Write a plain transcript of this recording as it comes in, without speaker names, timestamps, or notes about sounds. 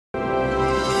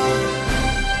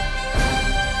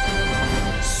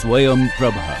Swayam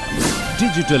Prabha.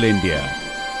 Digital India.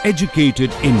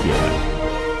 Educated India.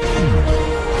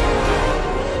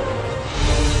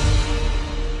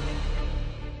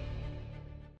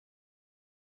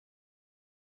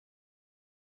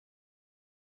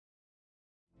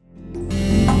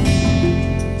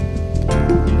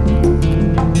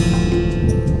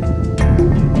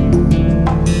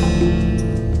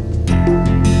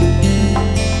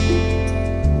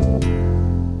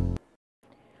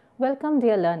 Welcome,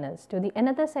 dear learners, to the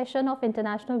another session of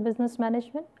International Business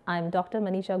Management. I am Dr.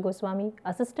 Manisha Goswami,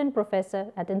 Assistant Professor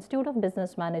at Institute of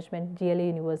Business Management, GLA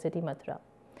University, Mathura.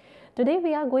 Today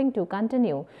we are going to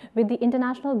continue with the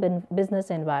international business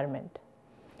environment.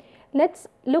 Let's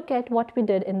look at what we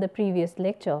did in the previous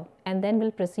lecture, and then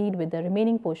we'll proceed with the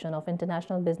remaining portion of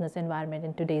international business environment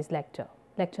in today's lecture,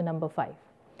 lecture number 5.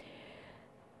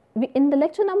 In the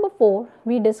lecture number 4,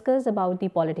 we discussed about the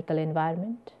political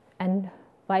environment, and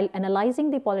while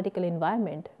analyzing the political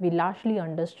environment, we largely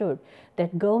understood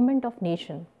that government of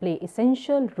nation play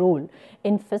essential role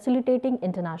in facilitating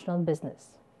international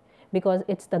business, because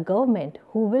it's the government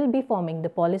who will be forming the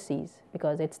policies,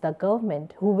 because it's the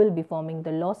government who will be forming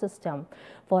the law system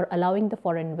for allowing the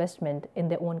foreign investment in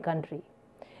their own country.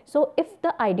 So if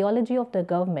the ideology of the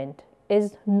government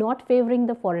is not favoring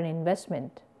the foreign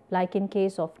investment, like in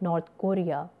case of North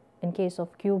Korea, in case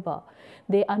of Cuba,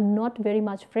 they are not very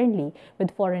much friendly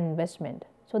with foreign investment.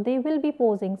 So they will be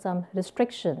posing some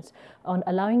restrictions on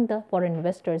allowing the foreign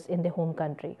investors in their home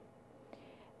country.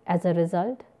 As a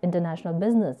result, international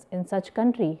business in such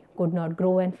country could not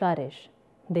grow and flourish.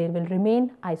 They will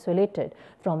remain isolated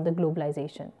from the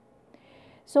globalization.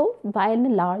 So, by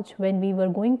and large, when we were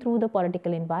going through the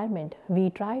political environment,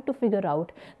 we tried to figure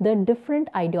out the different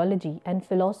ideology and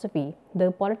philosophy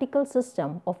the political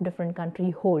system of different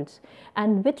country holds,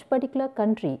 and which particular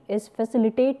country is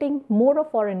facilitating more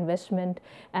of foreign investment,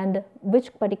 and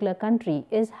which particular country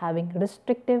is having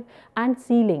restrictive and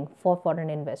ceiling for foreign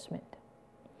investment.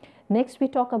 Next, we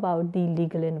talk about the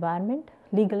legal environment.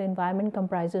 Legal environment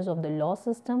comprises of the law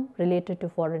system related to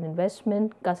foreign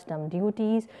investment, custom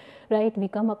duties, right? We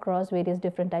come across various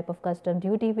different type of custom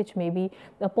duty, which may be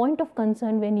a point of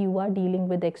concern when you are dealing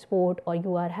with export, or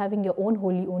you are having your own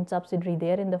wholly owned subsidiary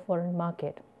there in the foreign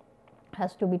market.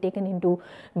 Has to be taken into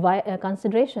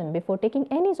consideration before taking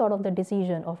any sort of the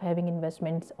decision of having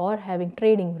investments or having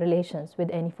trading relations with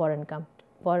any foreign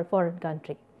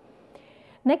country.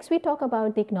 Next, we talk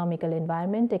about the economical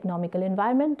environment. Economical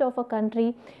environment of a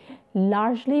country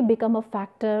largely become a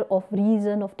factor of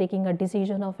reason of taking a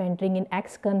decision of entering in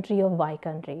X country or Y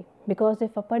country. Because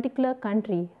if a particular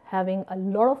country having a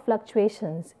lot of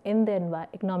fluctuations in the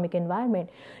economic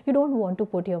environment, you don't want to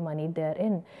put your money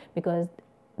therein, because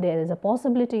there is a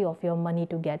possibility of your money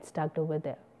to get stuck over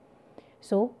there.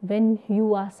 So when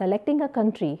you are selecting a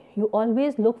country, you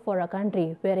always look for a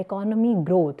country where economy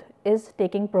growth is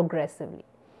taking progressively.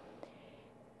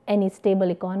 Any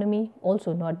stable economy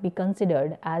also not be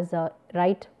considered as a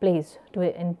right place to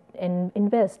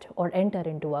invest or enter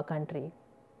into a country.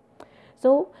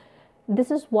 So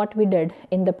this is what we did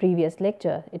in the previous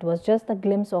lecture. It was just a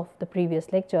glimpse of the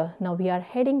previous lecture. Now we are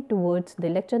heading towards the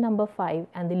lecture number 5,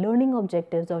 and the learning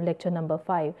objectives of lecture number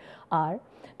 5 are: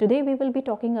 today we will be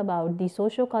talking about the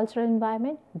socio-cultural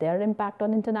environment, their impact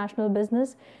on international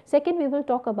business. Second, we will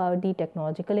talk about the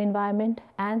technological environment,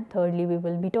 and thirdly, we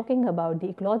will be talking about the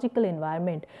ecological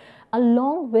environment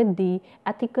along with the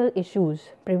ethical issues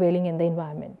prevailing in the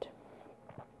environment.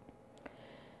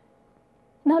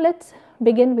 Now let's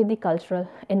begin with the cultural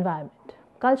environment.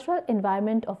 Cultural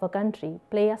environment of a country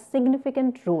play a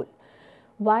significant role.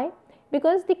 Why?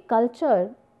 Because the culture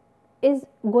is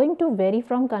going to vary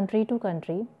from country to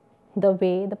country. The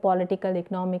way the political,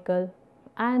 economical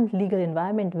and legal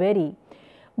environment vary.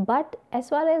 But as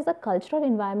far as the cultural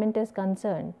environment is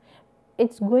concerned,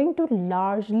 it's going to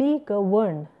largely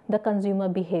govern the consumer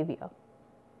behavior.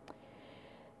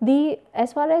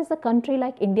 As far as the country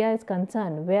like India is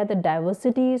concerned, where the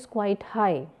diversity is quite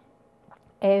high,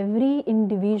 every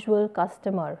individual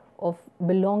customer of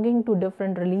belonging to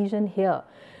different religion here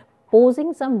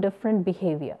posing some different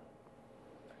behavior.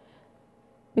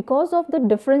 Because of the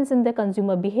difference in the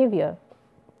consumer behavior,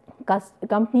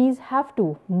 companies have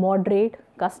to moderate,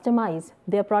 customize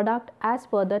their product as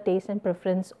per the taste and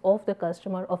preference of the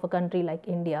customer of a country like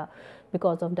India,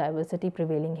 because of diversity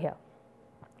prevailing here.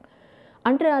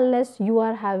 Until unless you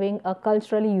are having a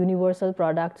culturally universal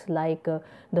products like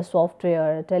the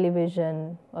software,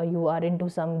 television, or you are into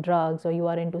some drugs, or you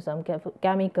are into some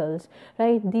chemicals,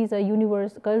 right? These are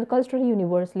culturally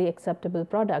universally acceptable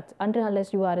products. Until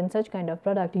unless you are in such kind of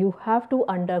product, you have to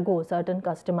undergo certain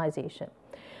customization.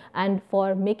 And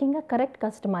for making a correct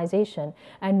customization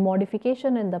and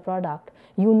modification in the product,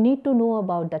 you need to know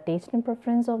about the taste and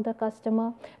preference of the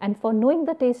customer. And for knowing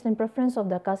the taste and preference of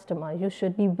the customer, you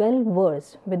should be well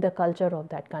versed with the culture of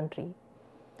that country.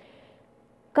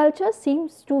 Culture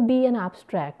seems to be an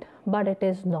abstract, but it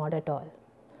is not at all.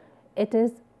 It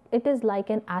is like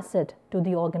an asset to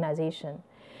the organization.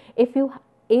 If you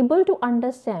able to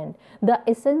understand the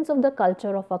essence of the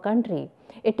culture of a country,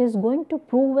 it is going to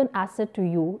prove an asset to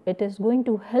you. It is going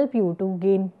to help you to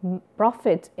gain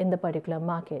profits in the particular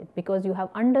market because you have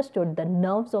understood the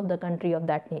nerves of the country of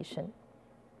that nation.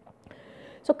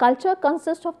 So culture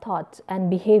consists of thoughts and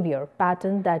behavior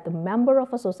patterns that the member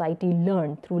of a society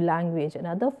learn through language and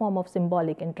other form of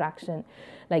symbolic interaction,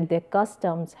 like their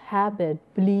customs, habit,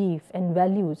 belief and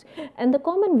values, and the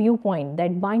common viewpoint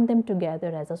that bind them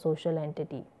together as a social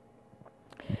entity.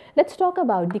 Let's talk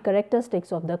about the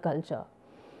characteristics of the culture.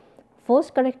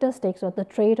 First characteristics of the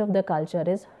trait of the culture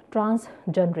is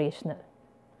transgenerational.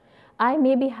 I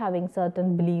may be having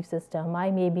certain belief system,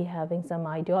 I may be having some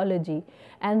ideology,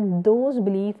 and those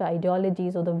belief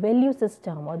ideologies or the value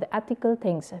system or the ethical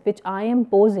things which I am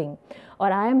posing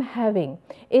or I am having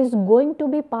is going to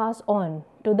be passed on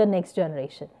to the next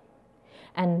generation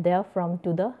and therefrom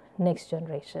to the next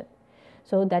generation.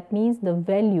 So that means the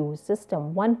value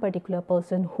system one particular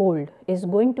person hold is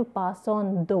going to pass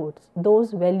on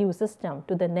those value system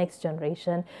to the next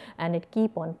generation, and it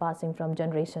keep on passing from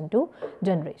generation to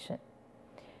generation.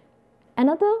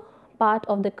 Another part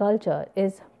of the culture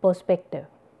is perspective.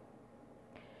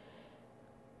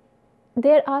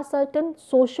 There are certain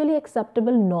socially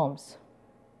acceptable norms,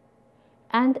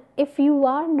 and if you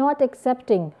are not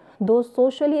accepting those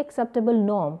socially acceptable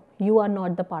norms, you are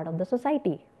not the part of the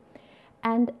society.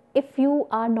 And if you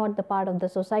are not the part of the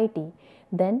society,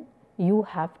 then you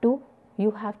have to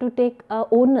take a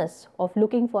onus of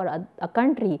looking for a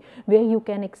country where you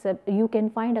can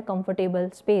find a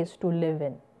comfortable space to live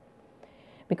in.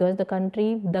 Because the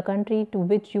country to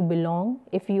which you belong,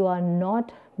 if you are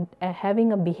not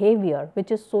having a behavior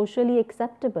which is socially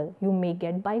acceptable, you may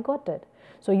get boycotted.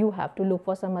 So you have to look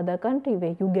for some other country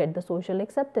where you get the social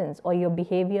acceptance or your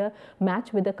behavior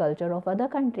match with the culture of other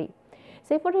country.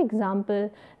 Say for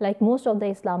example, like most of the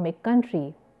Islamic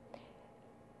country,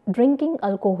 drinking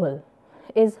alcohol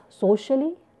is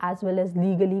socially as well as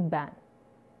legally banned.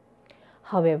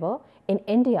 However, in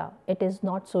India, it is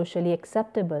not socially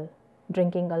acceptable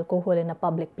drinking alcohol in a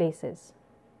public places.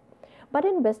 But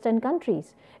in Western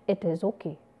countries, it is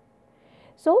okay.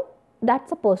 So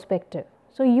that's a perspective.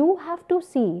 So you have to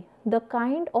see the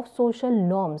kind of social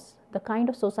norms, the kind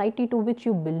of society to which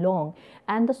you belong,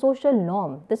 and the social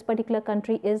norm this particular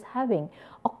country is having.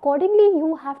 Accordingly,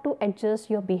 you have to adjust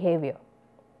your behavior.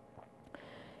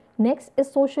 Next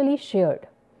is socially shared.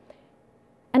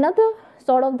 Another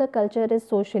sort of the culture is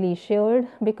socially shared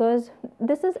because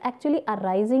this is actually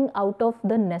arising out of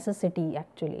the necessity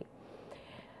actually.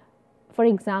 For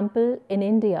example, in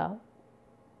India,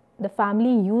 the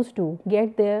family used to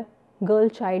get their girl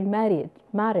child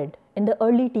married in the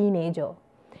early teenager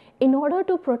in order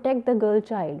to protect the girl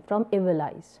child from evil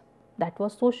eyes. That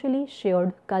was socially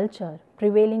shared culture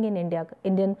prevailing in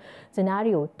Indian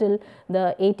scenario till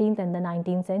the 18th and the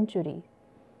 19th century.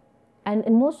 And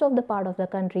in most of the part of the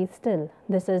country still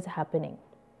this is happening.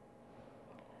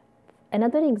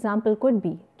 Another example could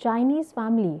be Chinese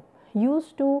family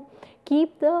used to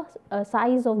keep the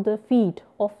size of the feet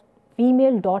of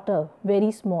female daughter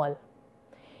very small.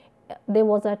 There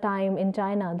was a time in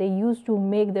China they used to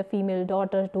make the female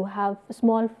daughter to have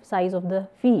small size of the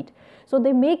feet. So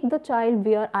they make the child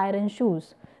wear iron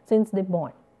shoes since they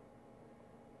born.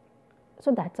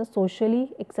 So that's a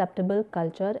socially acceptable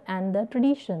culture and the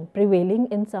tradition prevailing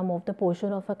in some of the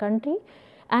portion of a country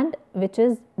and which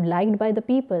is liked by the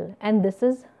people. And this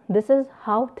is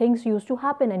how things used to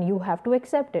happen and you have to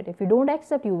accept it. If you don't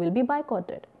accept, you will be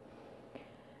boycotted.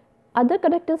 Other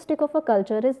characteristic of a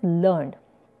culture is learned.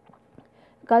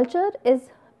 Culture is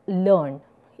learned.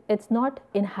 It's not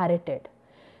inherited.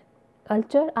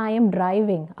 Culture I am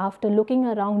driving after looking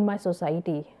around my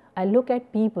society. I look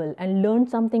at people and learn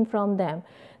something from them.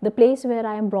 The place where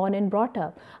I am born and brought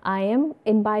up, I am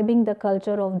imbibing the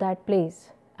culture of that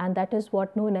place, and that is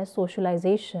what known as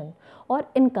socialization or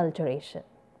inculturation.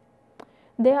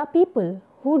 There are people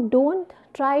who don't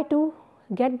try to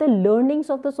get the learnings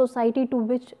of the society to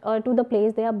which to the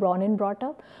place they are born and brought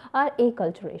up are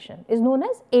acculturation, is known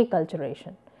as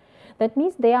acculturation. That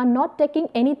means they are not taking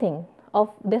anything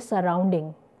of their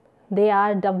surrounding. They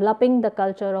are developing the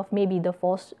culture of maybe the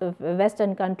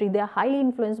Western country. They are highly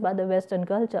influenced by the Western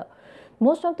culture.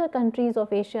 Most of the countries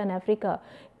of Asia and Africa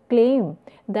claim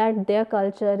that their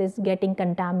culture is getting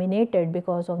contaminated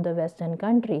because of the Western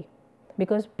country.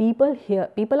 Because people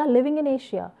are living in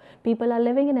Asia, people are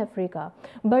living in Africa,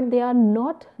 but they are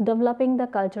not developing the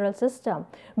cultural system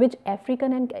which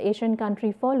African and Asian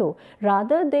country follow.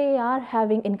 Rather, they are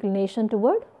having inclination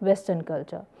toward Western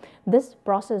culture. This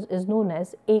process is known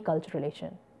as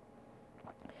acculturation.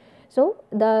 So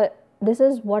this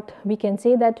is what we can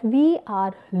say, that we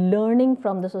are learning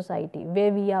from the society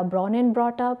where we are born and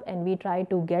brought up, and we try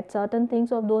to get certain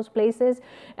things of those places,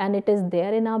 and it is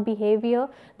there in our behavior.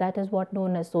 That is what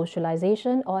known as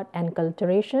socialization or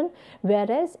enculturation.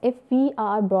 Whereas if we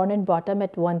are born and brought up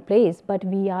at one place, but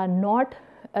we are not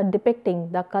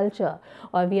depicting the culture,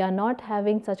 or we are not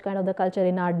having such kind of the culture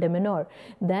in our demeanor,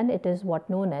 then it is what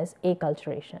known as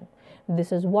acculturation.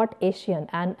 This is what Asian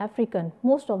and African,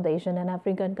 most of the Asian and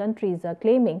African countries are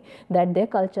claiming, that their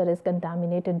culture is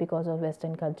contaminated because of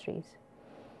Western countries.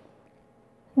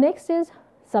 Next is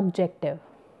subjective.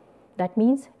 That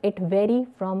means it varies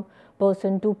from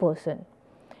person to person.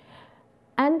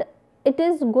 And it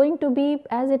is going to be,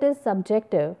 as it is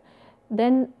subjective,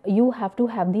 then you have to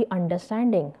have the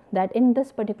understanding that in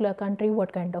this particular country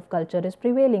what kind of culture is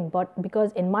prevailing. But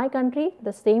because in my country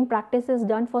the same practice is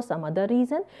done for some other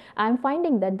reason, I am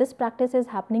finding that this practice is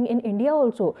happening in India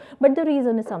also, but the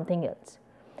reason is something else.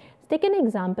 Take an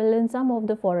example, in some of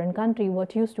the foreign country,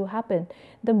 what used to happen,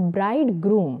 the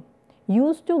bridegroom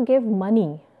used to give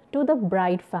money to the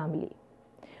bride family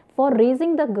for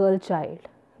raising the girl child.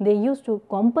 They used to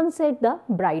compensate the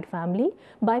bride family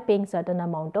by paying certain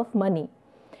amount of money.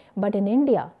 But in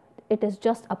India, it is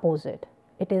just opposite.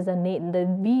 It is a name,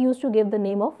 we used to give the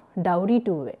name of dowry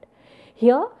to it.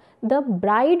 Here, the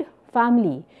bride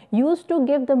family used to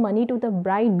give the money to the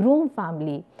bridegroom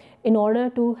family in order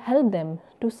to help them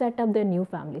to set up their new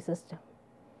family system.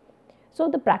 So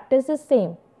the practice is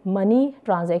same. Money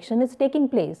transaction is taking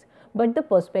place, but the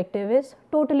perspective is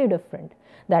totally different.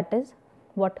 That is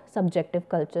what subjective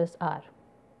cultures are.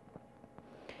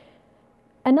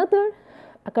 Another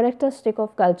characteristic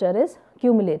of culture is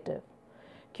cumulative.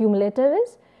 Cumulative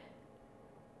is,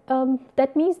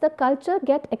 that means the culture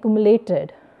get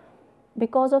accumulated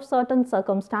because of certain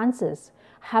circumstances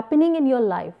happening in your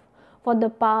life for the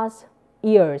past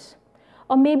years,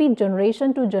 or maybe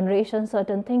generation to generation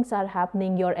certain things are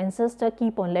happening. Your ancestor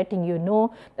keep on letting you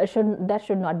know that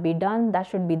should not be done, that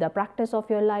should be the practice of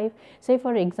your life. Say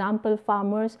for example,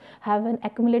 farmers have an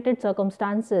accumulated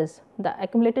circumstances, the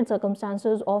accumulated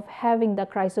circumstances of having the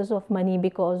crisis of money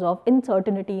because of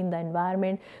uncertainty in the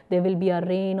environment. There will be a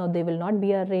rain or there will not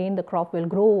be a rain, the crop will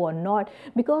grow or not.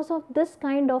 Because of this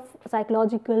kind of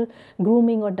psychological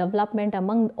grooming or development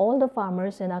among all the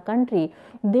farmers in our country,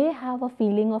 they have a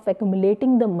feeling of accumulating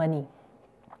the money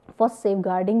for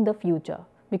safeguarding the future,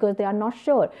 because they are not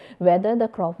sure whether the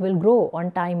crop will grow on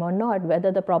time or not,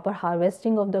 whether the proper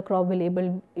harvesting of the crop will be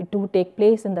able to take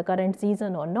place in the current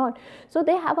season or not. So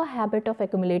they have a habit of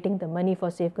accumulating the money for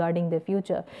safeguarding their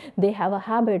future. They have a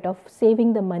habit of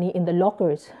saving the money in the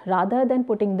lockers rather than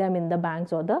putting them in the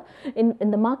banks or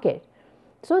in the market.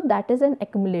 So that is an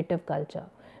accumulative culture.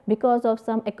 Because of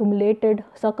some accumulated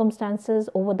circumstances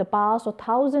over the past or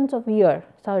thousands of years,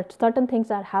 certain things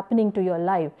are happening to your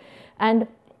life, and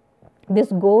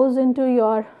this goes into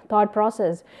your thought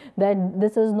process that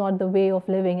this is not the way of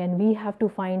living and we have to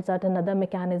find certain other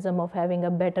mechanism of having a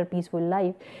better peaceful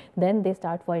life. Then they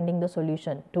start finding the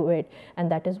solution to it,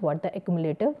 and that is what the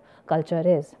accumulative culture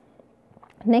is.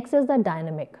 Next is the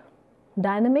dynamic.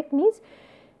 Dynamic means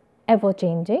ever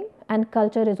changing, and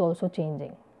culture is also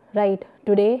changing. Right,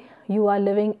 today you are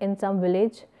living in some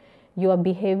village, your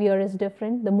behavior is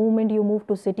different. The moment you move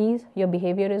to cities, your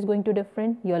behavior is going to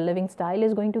different, your living style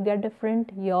is going to get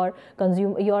different, your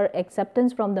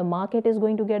acceptance from the market is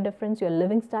going to get different, your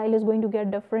living style is going to get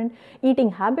different,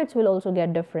 eating habits will also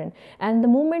get different. And the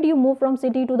moment you move from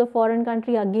city to the foreign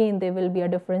country, again there will be a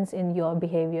difference in your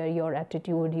behavior, your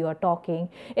attitude, your talking,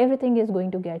 everything is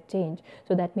going to get changed.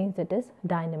 So that means it is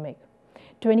dynamic.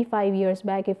 25 years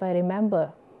back, if I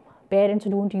remember, parents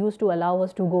don't used to allow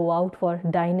us to go out for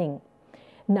dining.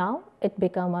 Now it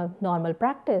become a normal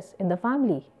practice in the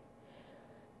family.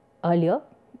 Earlier,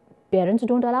 parents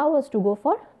don't allow us to go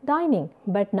for dining,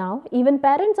 but now even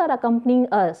parents are accompanying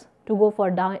us to go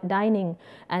for dining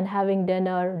and having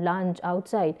dinner, lunch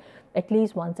outside at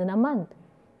least once in a month.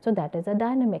 So that is a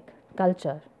dynamic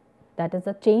culture. That is,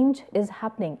 the change is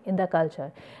happening in the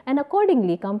culture, and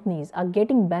accordingly companies are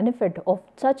getting benefit of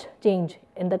such change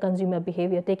in the consumer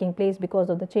behavior taking place because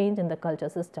of the change in the culture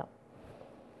system.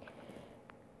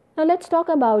 Now let's talk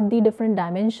about the different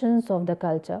dimensions of the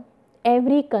culture.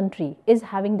 Every country is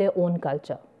having their own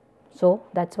culture, so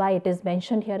that's why it is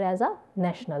mentioned here as a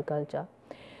national culture.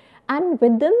 And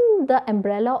within the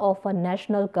umbrella of a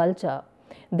national culture,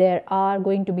 there are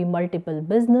going to be multiple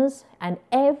business, and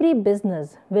every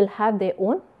business will have their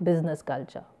own business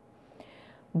culture.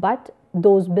 But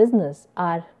those business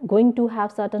are going to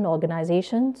have certain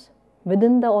organizations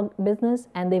within the business,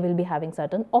 and they will be having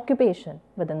certain occupation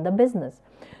within the business.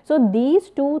 So these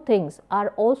two things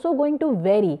are also going to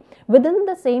vary within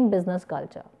the same business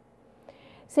culture.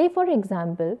 Say for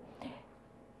example,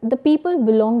 the people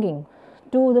belonging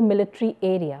to the military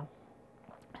area.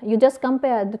 You just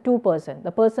compare the two persons,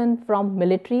 the person from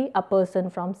military, a person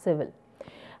from civil.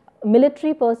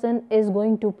 Military person is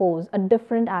going to pose a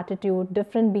different attitude,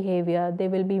 different behavior. They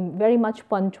will be very much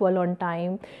punctual on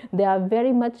time. They are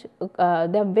very much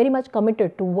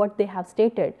committed to what they have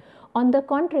stated. On the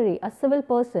contrary, a civil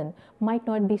person might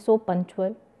not be so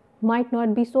punctual, might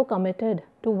not be so committed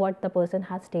to what the person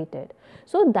has stated.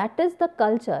 So that is the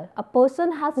culture a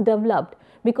person has developed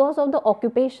because of the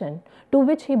occupation to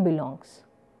which he belongs.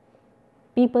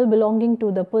 People belonging to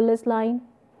the police line,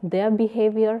 their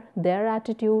behavior, their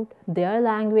attitude, their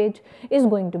language is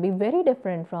going to be very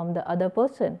different from the other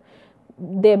person.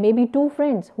 There may be two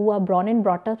friends who are born and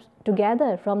brought up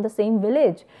together from the same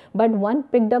village, but one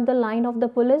picked up the line of the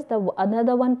police, the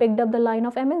another one picked up the line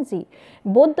of MNC.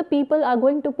 Both the people are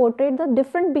going to portray the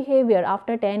different behavior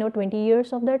after 10 or 20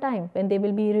 years of their time when they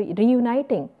will be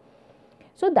reuniting.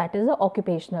 So that is the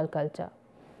occupational culture.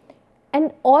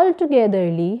 And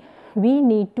altogetherly, we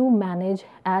need to manage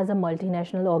as a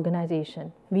multinational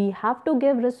organization. We have to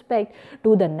give respect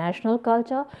to the national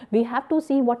culture. We have to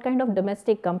see what kind of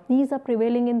domestic companies are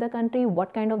prevailing in the country,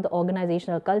 what kind of the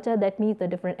organizational culture, that means the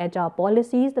different HR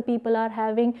policies the people are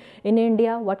having in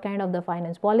India, what kind of the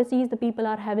finance policies the people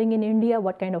are having in India,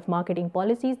 what kind of marketing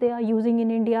policies they are using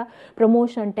in India,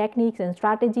 promotion techniques and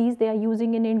strategies they are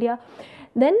using in India.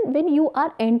 Then when you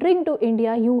are entering to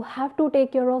India, you have to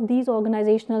take care of these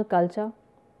organizational culture,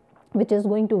 which is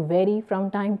going to vary from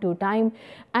time to time,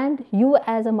 and you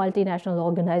as a multinational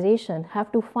organization have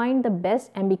to find the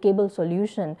best amicable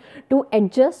solution to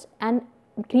adjust and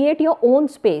create your own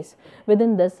space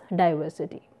within this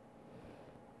diversity.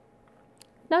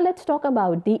 Now let's talk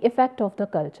about the effect of the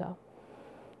culture.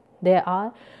 There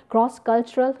are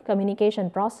cross-cultural communication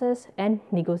process and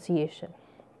negotiation.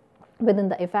 Within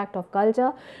the effect of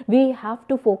culture, we have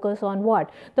to focus on what?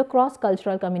 The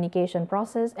cross-cultural communication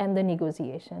process and the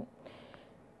negotiation.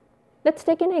 Let's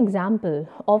take an example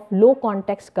of low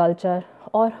context culture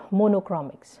or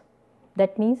monochromics.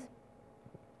 That means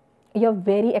you're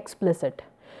very explicit.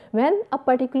 When a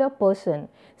particular person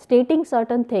stating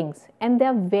certain things and they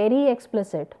are very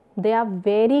explicit, they are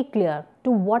very clear to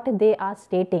what they are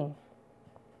stating,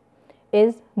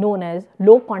 is known as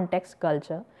low context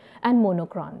culture and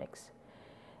monochromics.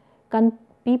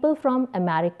 People from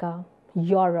America,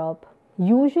 Europe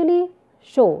usually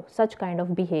show such kind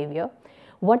of behavior.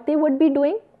 What they would be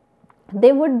doing?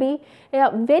 They would be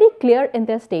very clear in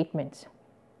their statements.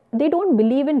 They don't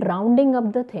believe in rounding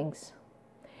up the things.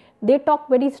 They talk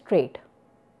very straight.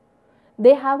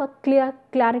 They have a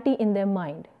clarity in their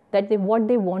mind that what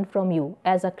they want from you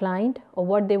as a client or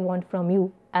what they want from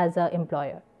you as an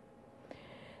employer.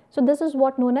 So this is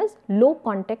what known as low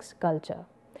context culture.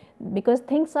 Because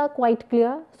things are quite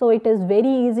clear, so it is very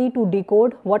easy to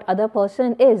decode what other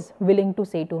person is willing to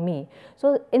say to me.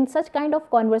 So in such kind of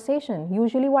conversation,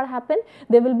 usually what happens,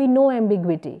 there will be no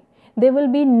ambiguity, there will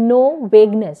be no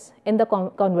vagueness in the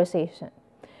conversation.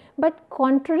 But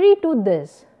contrary to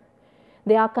this,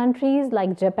 there are countries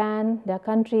like Japan, there are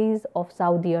countries of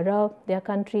Saudi Arabia, there are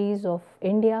countries of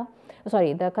India,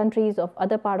 there are countries of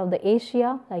other part of the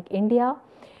Asia like India.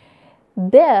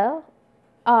 There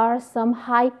are some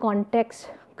high context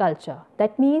culture.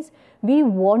 That means we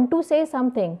want to say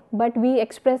something, but we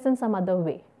express in some other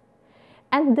way.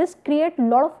 And this creates a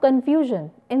lot of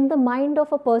confusion in the mind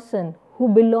of a person who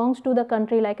belongs to the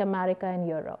country like America and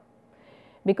Europe.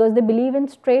 Because they believe in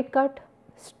straight cut,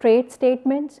 straight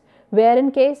statements, where in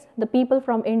case the people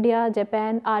from India,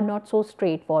 Japan are not so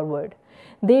straightforward.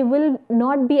 They will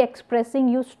not be expressing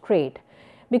you straight,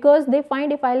 because they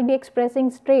find if I'll be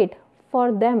expressing straight,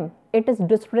 for them it is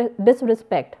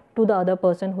disrespect to the other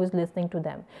person who is listening to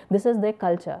them. This is their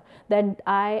culture, that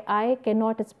I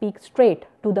cannot speak straight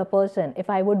to the person. If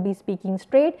I would be speaking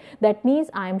straight, that means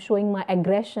I am showing my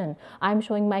aggression, I am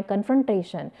showing my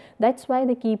confrontation. That's why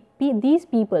these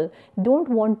people don't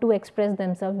want to express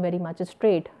themselves very much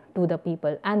straight to the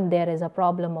people, and there is a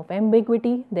problem of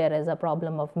ambiguity, there is a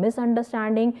problem of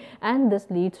misunderstanding, and this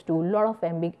leads to a lot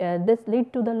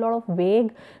of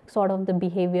vague sort of the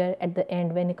behavior at the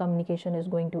end when a communication is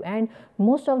going to end.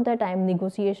 Most of the time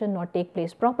negotiation not take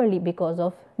place properly because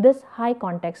of this high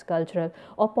context cultural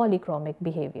or polychromic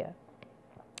behavior.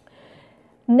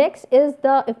 Next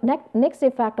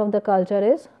effect of the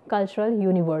culture is cultural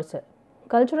universal.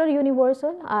 Cultural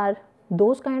universal are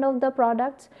those kind of the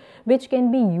products which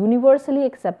can be universally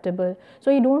acceptable, so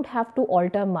you don't have to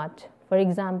alter much. For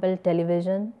example,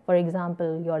 television, for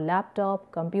example, your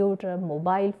laptop, computer,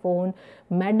 mobile phone,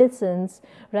 medicines,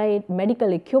 right,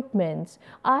 medical equipments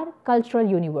are cultural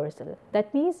universal.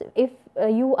 That means if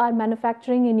you are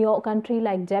manufacturing in your country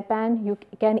like Japan, you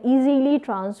can easily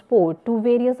transport to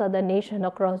various other nations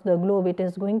across the globe. It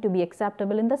is going to be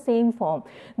acceptable in the same form.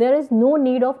 There is no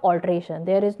need of alteration,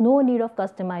 there is no need of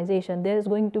customization, there is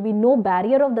going to be no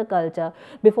barrier of the culture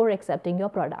before accepting your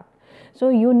product. So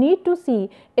you need to see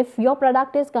if your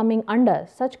product is coming under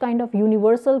such kind of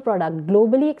universal product,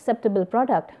 globally acceptable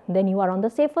product, then you are on the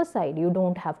safer side. You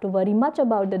don't have to worry much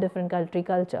about the different country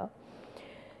culture.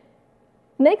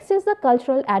 Next is the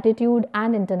cultural attitude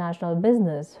and international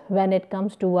business when it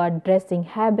comes to our dressing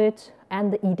habits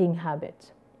and the eating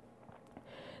habits.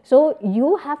 So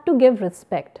you have to give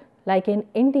respect. Like in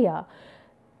India,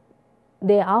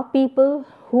 there are people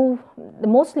who,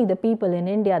 mostly the people in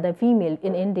India, the female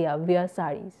in India wear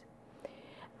saris.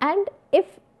 And if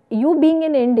you being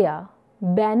in India,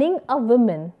 banning a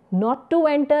woman not to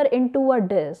enter into a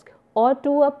disc or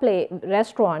to a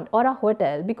restaurant or a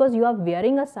hotel because you are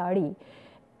wearing a sari,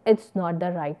 it's not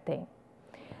the right thing.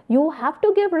 You have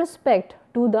to give respect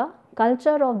to the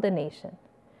culture of the nation.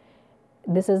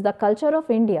 This is the culture of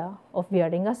India of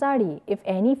wearing a sari. If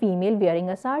any female wearing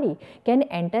a sari can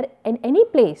enter in any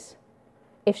place,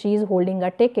 if she is holding a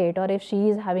ticket or if she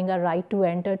is having a right to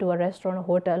enter to a restaurant,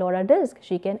 hotel or a disc,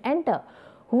 she can enter.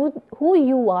 Who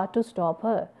you are to stop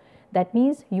her? That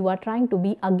means you are trying to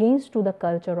be against to the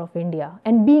culture of India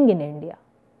and being in India.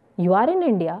 You are in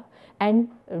India and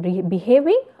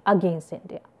behaving against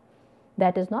India.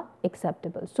 That is not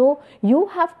acceptable. So you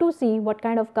have to see what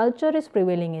kind of culture is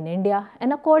prevailing in India,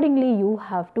 and accordingly you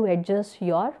have to adjust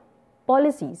your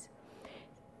policies.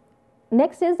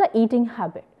 Next is the eating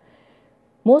habit.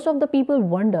 Most of the people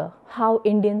wonder how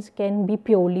Indians can be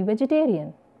purely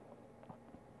vegetarian,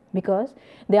 because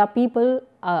there are people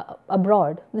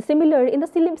abroad, in the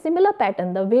similar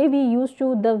pattern, the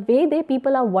way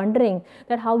people are wondering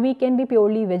that how we can be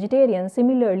purely vegetarian.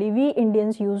 Similarly, we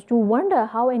Indians used to wonder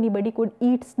how anybody could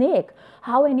eat snake,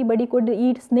 how anybody could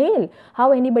eat snail,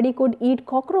 how anybody could eat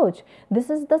cockroach. This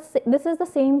is the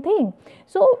same thing.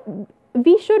 So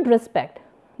we should respect.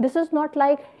 This is not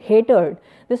like hatred.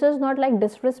 This is not like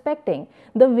disrespecting.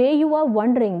 The way you are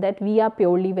wondering that we are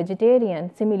purely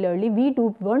vegetarian, similarly we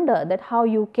do wonder that how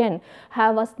you can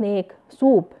have a snake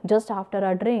soup just after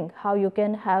a drink, how you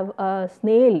can have a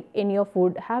snail in your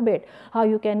food habit, how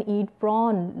you can eat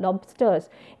prawn, lobsters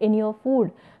in your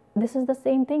food. This is the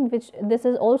same thing, which this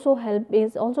is also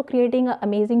creating an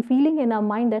amazing feeling in our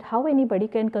mind that how anybody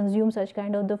can consume such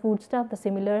kind of the food stuff. The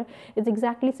similar is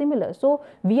exactly similar. So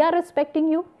we are respecting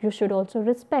you. You should also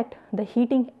respect the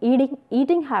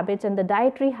eating habits and the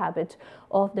dietary habits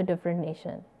of the different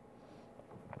nation.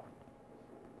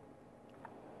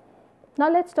 Now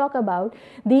let's talk about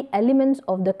the elements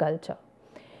of the culture.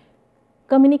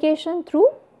 Communication through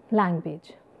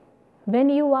language. When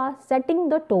you are setting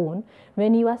the tone,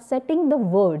 when you are setting the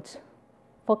words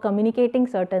for communicating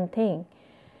certain thing,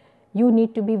 you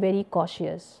need to be very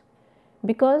cautious,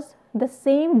 because the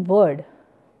same word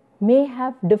may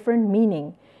have different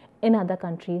meaning in other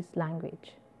countries'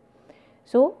 language.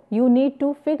 So you need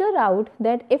to figure out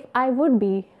that if I'm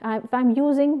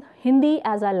using Hindi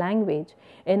as a language,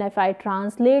 and if I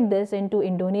translate this into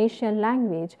Indonesian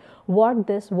language, what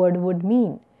this word would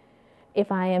mean. If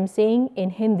I am saying in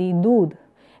Hindi doodh,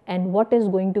 and what is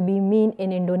going to be mean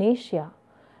in Indonesia,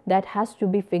 that has to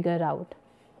be figured out.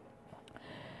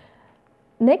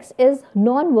 Next is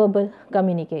non-verbal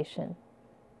communication.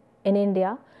 In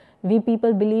India, we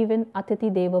people believe in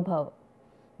Atithi Deva Bhava.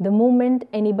 The moment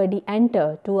anybody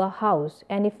enter to a house,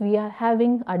 and if we are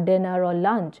having a dinner or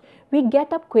lunch, we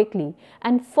get up quickly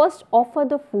and first offer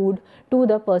the food to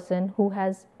the person who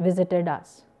has visited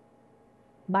us.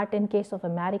 But in case of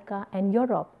America and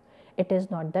Europe, it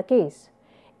is not the case.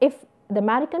 If the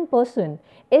American person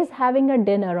is having a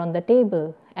dinner on the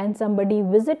table and somebody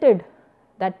visited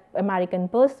that American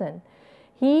person,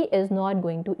 he is not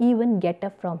going to even get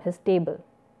up from his table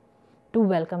to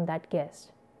welcome that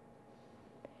guest.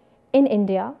 In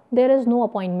India, there is no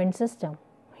appointment system.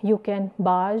 You can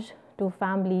barge to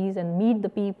families and meet the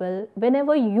people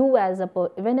whenever you as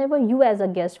a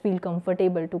guest feel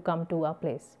comfortable to come to a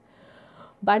place.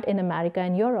 But in America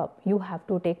and Europe, you have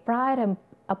to take prior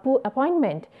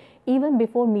appointment even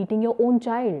before meeting your own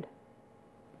child.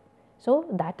 So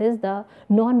that is the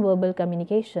non-verbal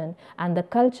communication and the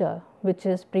culture which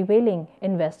is prevailing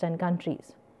in Western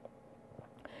countries.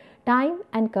 Time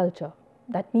and culture,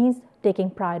 that means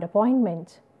taking prior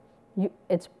appointments.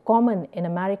 It's common in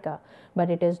America,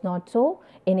 but it is not so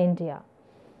in India.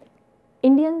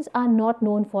 Indians are not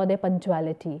known for their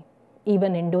punctuality.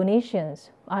 Even Indonesians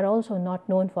are also not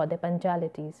known for their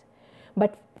punctualities.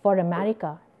 But for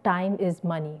America, time is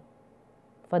money.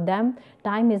 For them,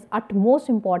 time is utmost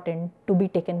important to be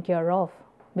taken care of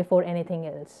before anything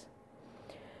else.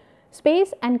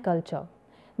 Space and culture,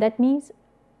 that means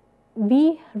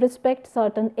we respect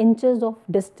certain inches of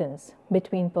distance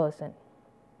between person,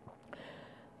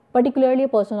 particularly a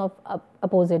person of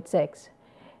opposite sex.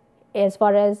 As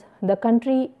far as the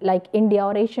country like India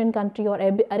or Asian country or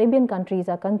Arabian countries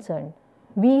are concerned,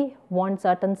 we want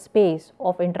certain space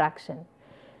of interaction.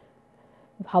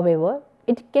 However,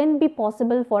 it can be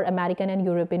possible for American and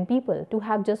European people to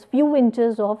have just few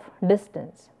inches of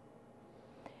distance.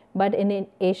 But in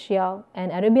Asia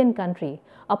and Arabian country,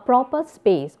 a proper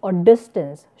space or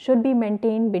distance should be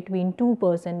maintained between two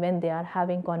persons when they are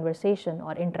having conversation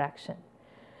or interaction.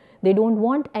 They don't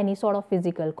want any sort of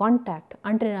physical contact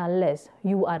until and unless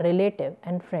you are relative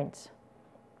and friends.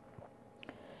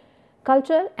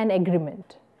 Culture and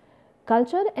agreement.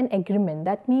 Culture and agreement,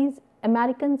 that means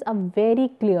Americans are very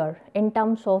clear in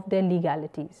terms of their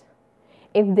legalities.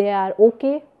 If they are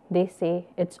okay, they say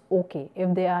it's okay.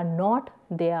 If they are not,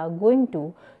 they are going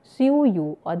to sue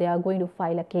you or they are going to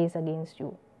file a case against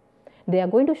you. They are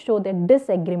going to show their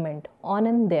disagreement on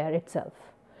and there itself.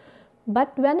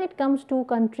 But when it comes to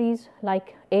countries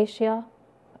like Asia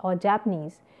or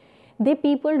Japanese, they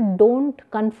people don't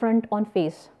confront on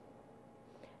face.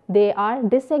 They are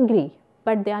disagree,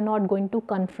 but they are not going to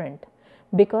confront.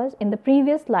 Because in the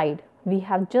previous slide, we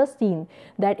have just seen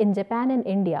that in Japan and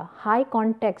India, high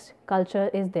context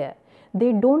culture is there.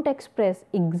 They don't express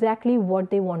exactly what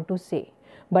they want to say.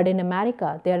 But in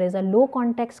America, there is a low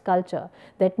context culture.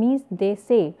 That means they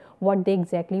say what they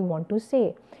exactly want to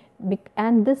say.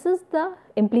 And this is the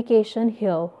implication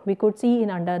here we could see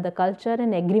in under the culture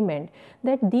and agreement,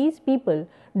 that these people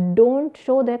don't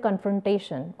show their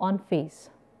confrontation on face.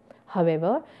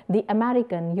 However, the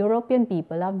American, European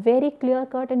people are very clear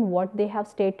cut in what they have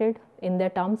stated in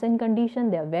their terms and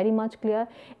conditions. They are very much clear.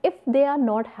 If they are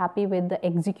not happy with the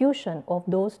execution of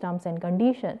those terms and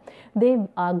conditions, they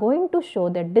are going to show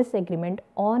their disagreement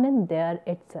on and there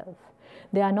itself.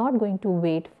 They are not going to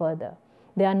wait further.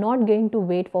 They are not going to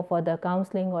wait for further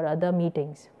counseling or other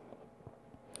meetings.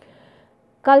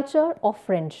 Culture of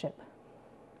friendship.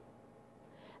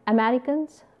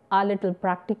 Americans are little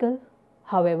practical.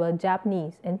 However,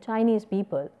 Japanese and Chinese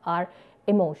people are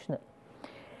emotional.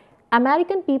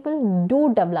 American people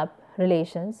do develop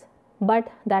relations,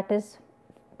 but that is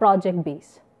project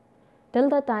based. Till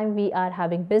the time we are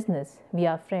having business, we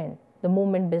are friends. The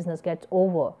moment business gets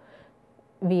over,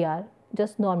 we are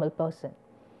just normal person.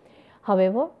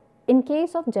 However, in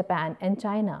case of Japan and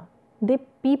China, the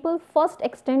people first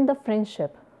extend the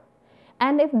friendship,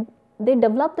 and if they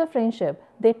develop the friendship,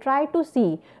 they try to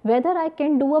see whether I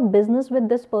can do a business with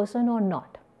this person or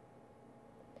not.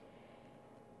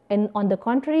 And on the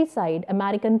contrary side,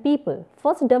 American people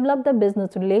first develop the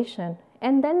business relation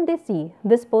and then they see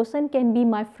this person can be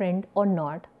my friend or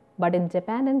not. But in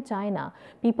Japan and China,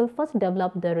 people first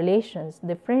develop the relations,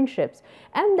 the friendships,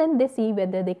 and then they see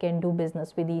whether they can do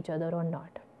business with each other or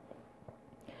not.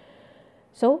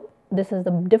 So this is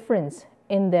the difference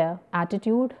in their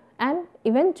attitude, and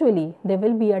eventually there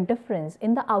will be a difference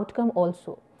in the outcome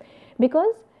also.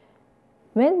 Because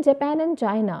when Japan and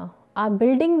China are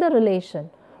building the relation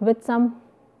with some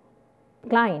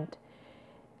client,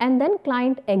 and then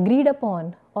client agreed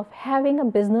upon of having a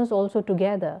business also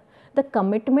together, the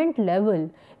commitment level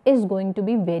is going to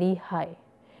be very high,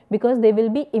 because they will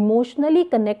be emotionally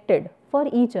connected for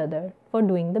each other for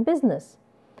doing the business.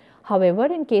 However,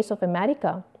 in case of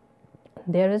America,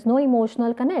 there is no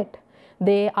emotional connect.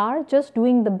 They are just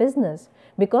doing the business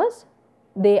because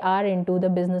they are into the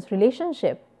business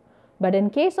relationship. But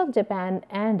in case of Japan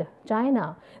and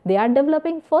China, they are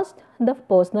developing first the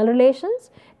personal relations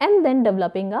and then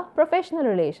developing a professional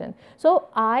relation. So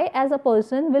I as a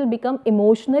person will become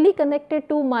emotionally connected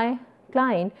to my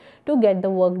client to get the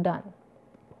work done.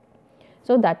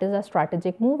 So that is a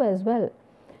strategic move as well.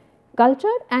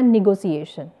 Culture and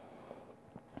negotiation.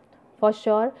 For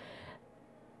sure,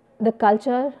 the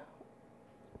culture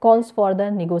calls for the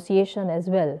negotiation as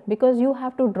well, because you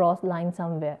have to draw a line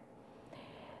somewhere.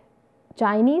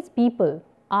 Chinese people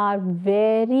are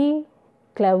very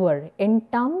clever in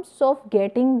terms of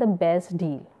getting the best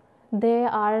deal. They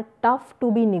are tough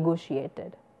to be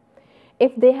negotiated.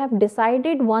 If they have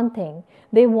decided one thing,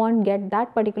 they won't get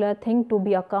that particular thing to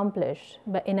be accomplished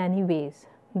but in any ways.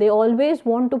 They always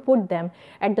want to put them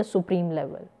at the supreme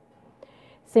level.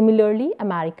 Similarly,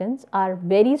 Americans are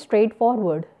very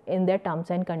straightforward in their terms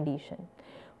and conditions.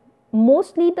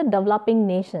 Mostly the developing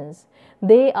nations,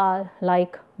 they are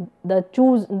like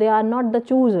they are not the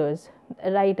choosers,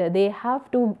 right? They have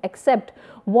to accept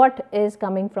what is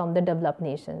coming from the developed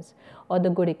nations or the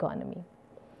good economy.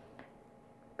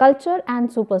 Culture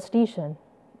and superstition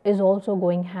is also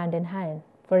going hand in hand.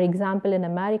 For example, in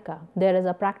America, there is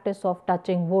a practice of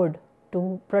touching wood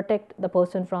to protect the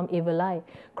person from evil eye,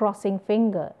 crossing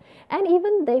finger, and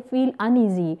even they feel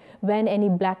uneasy when any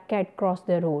black cat cross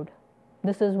their road.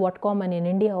 This is what common in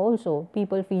India also.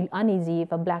 People feel uneasy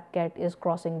if a black cat is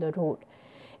crossing the road.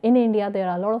 In India, there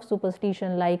are a lot of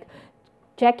superstition like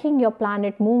checking your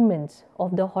planet movements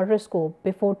of the horoscope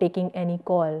before taking any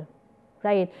call.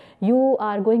 Right, you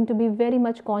are going to be very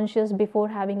much conscious before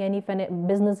having any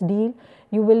business deal.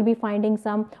 You will be finding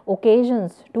some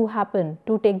occasions to happen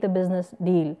to take the business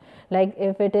deal. Like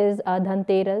if it is a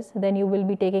Dhanteras, then you will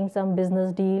be taking some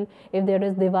business deal. If there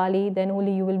is Diwali, then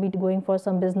only you will be going for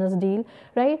some business deal.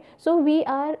 Right. So we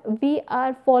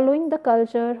are following the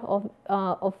culture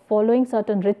of following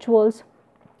certain rituals.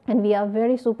 And we are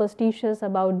very superstitious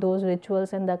about those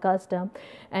rituals and the custom,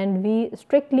 and we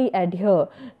strictly adhere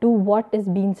to what is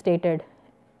being stated.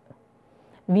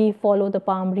 We follow the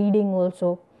palm reading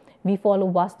also. We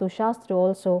follow Vastu Shastra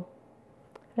also.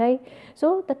 Right?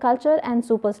 So the culture and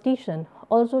superstition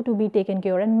also to be taken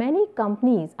care of, and many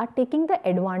companies are taking the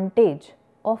advantage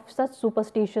of such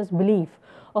superstitious belief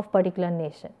of particular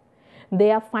nation. They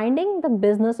are finding the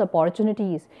business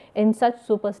opportunities in such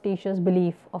superstitious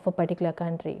belief of a particular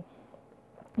country.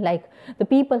 Like the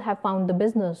people have found the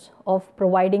business of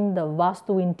providing the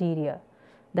Vastu interior.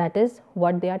 That is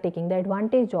what they are taking the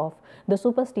advantage of, the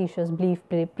superstitious belief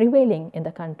prevailing in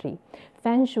the country.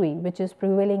 Feng Shui, which is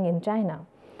prevailing in China.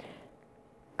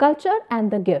 Culture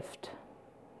and the gift.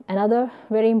 Another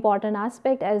very important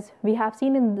aspect, as we have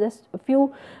seen in this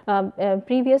few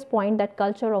previous point, that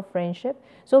culture of friendship.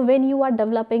 So when you are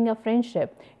developing a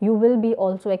friendship, you will be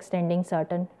also extending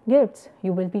certain gifts.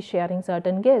 You will be sharing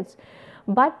certain gifts.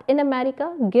 But in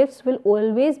America, gifts will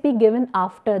always be given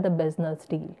after the business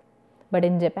deal. But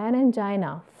in Japan and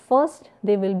China, first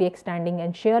they will be extending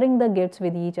and sharing the gifts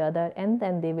with each other, and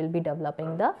then they will be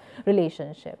developing the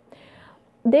relationship.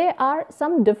 There are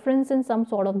some difference in some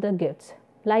sort of the gifts.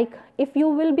 Like if you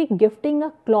will be gifting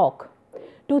a clock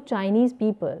to Chinese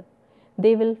people,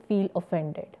 they will feel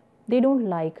offended. They don't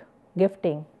like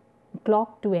gifting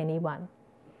clock to anyone.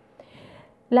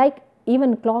 Like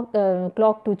even clock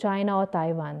to China or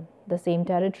Taiwan, the same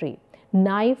territory.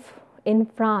 Knife in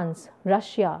France,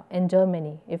 Russia and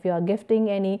Germany. If you are gifting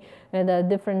any the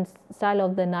different style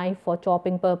of the knife for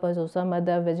chopping purpose or some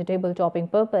other vegetable chopping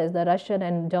purpose, the Russian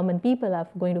and German people are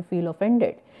going to feel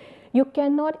offended. You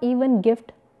cannot even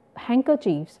gift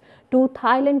handkerchiefs to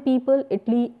Thailand people,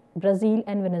 Italy, Brazil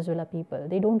and Venezuela people.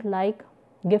 They don't like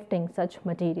gifting such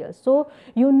materials. So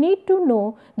you need to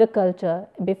know the culture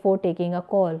before taking a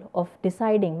call of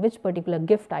deciding which particular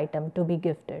gift item to be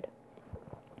gifted.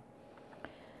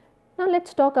 Now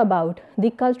let's talk about the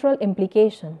cultural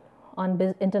implication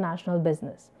on international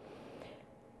business.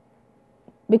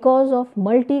 Because of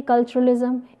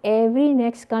multiculturalism, every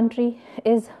next country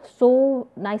is so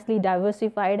nicely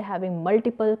diversified, having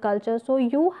multiple cultures. So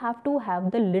you have to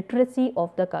have the literacy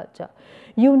of the culture.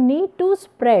 You need to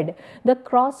spread the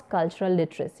cross-cultural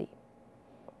literacy.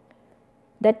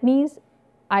 That means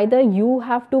either you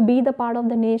have to be the part of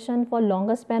the nation for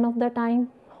longer span of the time,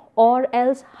 or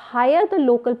else hire the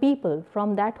local people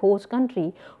from that host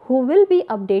country who will be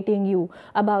updating you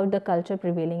about the culture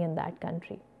prevailing in that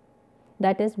country.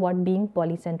 That is what being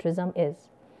polycentrism is.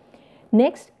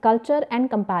 Next, culture and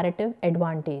comparative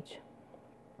advantage.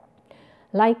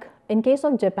 Like in case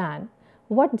of Japan,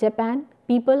 what Japan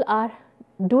people are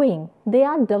doing, they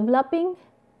are developing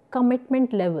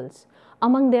commitment levels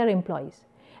among their employees.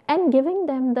 and giving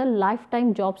them the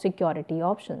lifetime job security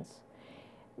options.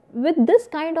 With this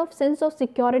kind of sense of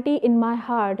security in my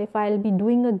heart, if I'll be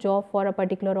doing a job for a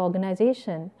particular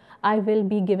organization, I will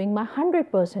be giving my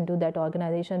 100% to that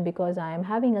organization, because I am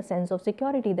having a sense of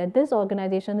security that this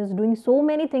organization is doing so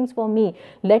many things for me.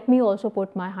 Let me also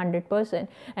put my 100%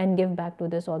 and give back to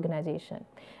this organization.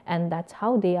 And that's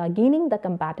how they are gaining the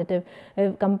competitive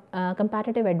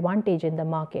advantage in the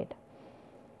market.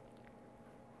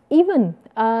 Even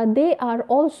they are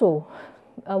also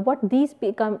what these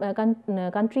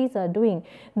countries are doing,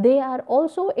 they are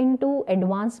also into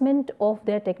advancement of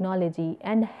their technology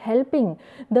and helping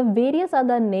the various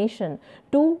other nations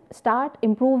to start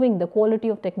improving the quality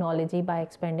of technology by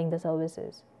expanding the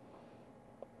services.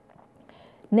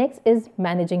 Next is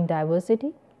managing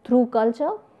diversity through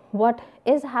culture. What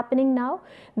is happening now?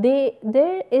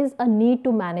 There is a need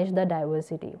to manage the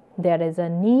diversity. There is a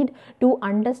need to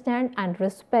understand and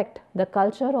respect the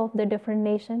culture of the different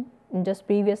nation. In just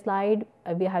previous slide,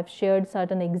 we have shared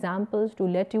certain examples to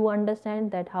let you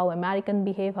understand that how Americans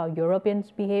behave, how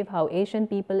Europeans behave, how Asian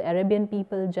people, Arabian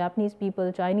people, Japanese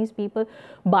people, Chinese people,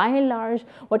 by and large,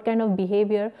 what kind of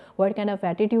behavior, what kind of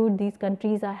attitude these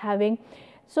countries are having.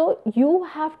 So you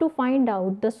have to find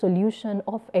out the solution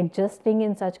of adjusting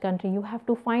in such country. You have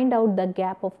to find out the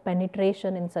gap of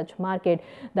penetration in such market.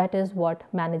 That is what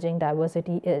managing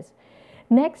diversity is.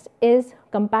 Next is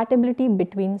compatibility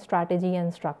between strategy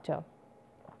and structure.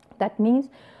 That means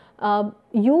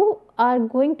you are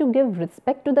going to give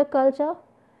respect to the culture,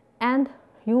 and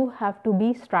you have to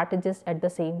be strategist at the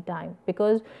same time,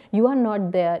 because you are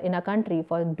not there in a country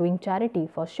for doing charity,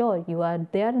 for sure. You are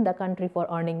there in the country for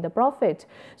earning the profits.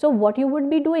 So what you would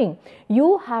be doing?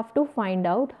 You have to find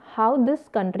out how this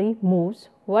country moves,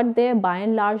 what their by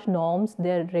and large norms,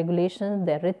 their regulations,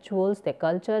 their rituals, their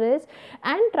culture is,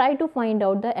 and try to find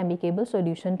out the amicable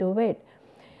solution to it.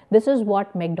 This is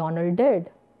what McDonald's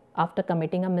did. After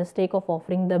committing a mistake of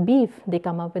offering the beef, they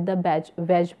come up with the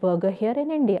veg burger here in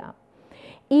India.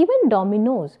 Even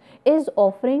Domino's is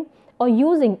offering or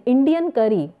using Indian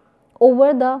curry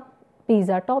over the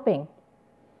pizza topping.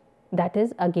 That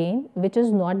is again, which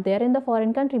is not there in the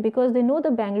foreign country, because they know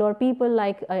the Bangalore people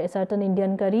like a certain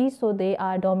Indian curry, so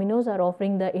Domino's are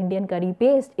offering the Indian curry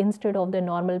paste instead of the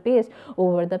normal paste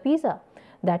over the pizza.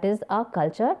 That is our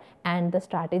culture and the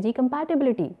strategy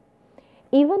compatibility.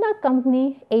 Even a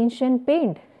company, Ancient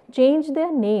Paint, changed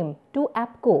their name to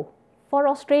APCO for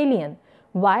Australian.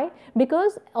 Why?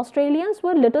 Because Australians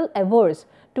were little averse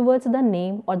towards the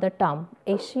name or the term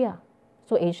Asia.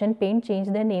 So Asian Paint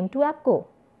changed their name to APCO.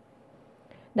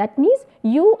 That means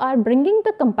you are bringing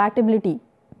the compatibility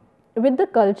with the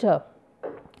culture,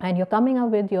 and you're coming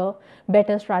up with your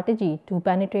better strategy to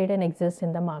penetrate and exist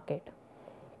in the market.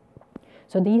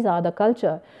 So these are the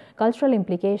cultural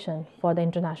implications for the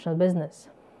international business.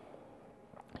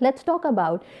 Let's talk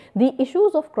about the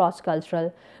issues of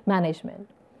cross-cultural management.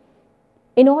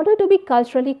 In order to be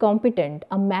culturally competent,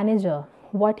 a manager,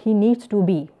 what he needs to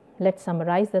be, let's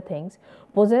summarize the things,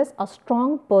 possess a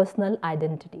strong personal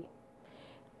identity.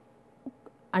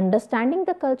 Understanding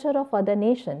the culture of other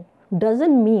nation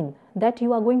doesn't mean that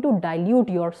you are going to dilute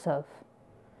yourself.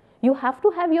 You have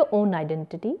to have your own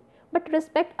identity, but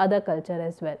respect other culture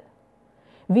as well.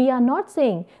 We are not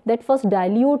saying that first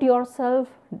dilute yourself,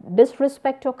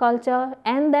 disrespect your culture,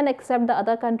 and then accept the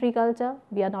other country culture.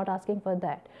 We are not asking for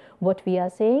that. What we are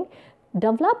saying,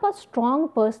 develop a strong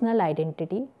personal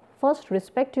identity. First,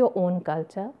 respect your own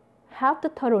culture, have the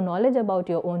thorough knowledge about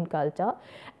your own culture,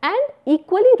 and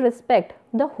equally respect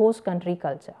the host country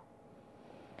culture.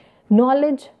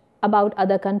 Knowledge about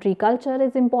other country culture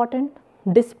is important.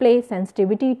 Display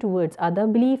sensitivity towards other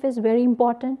belief is very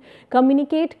important.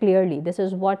 Communicate clearly. This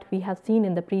is what we have seen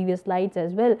in the previous slides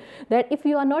as well, that if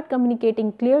you are not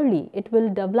communicating clearly, it will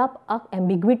develop a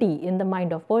ambiguity in the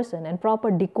mind of person, and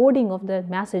proper decoding of the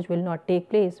message will not take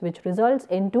place, which results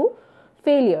into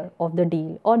failure of the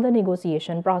deal or the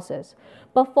negotiation process.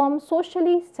 Perform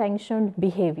socially sanctioned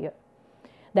behavior.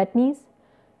 That means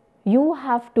you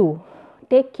have to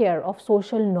take care of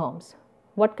social norms.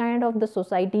 What kind of the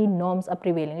society norms are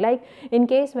prevailing? Like in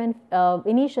case when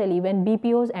initially when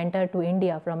BPOs enter to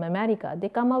India from America, they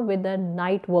come up with the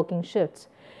night working shifts,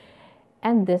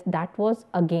 and that was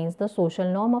against the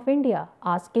social norm of India,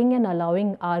 asking and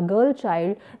allowing our girl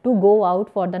child to go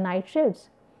out for the night shifts.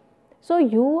 So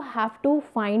you have to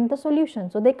find the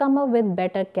solution. So they come up with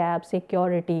better cap,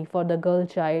 security for the girl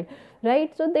child,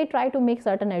 right? So they try to make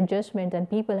certain adjustments, and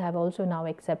people have also now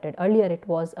accepted. Earlier it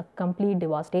was a complete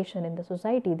devastation in the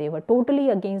society. They were totally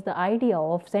against the idea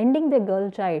of sending their girl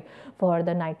child for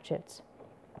the night shifts.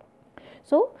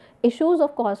 So issues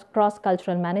of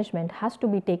cross-cultural management has to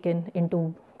be taken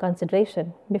into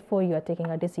consideration before you are taking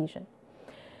a decision.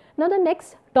 Now the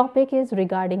next topic is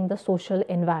regarding the social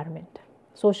environment.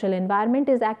 Social environment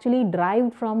is actually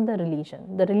derived from the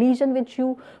religion. The religion which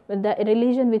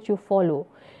you follow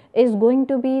is going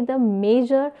to be the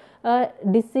major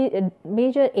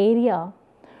area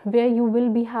where you will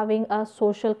be having a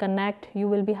social connect, you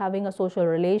will be having a social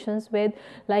relations with,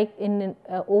 like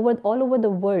all over the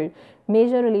world.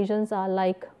 Major religions are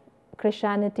like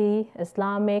Christianity,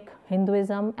 Islamic,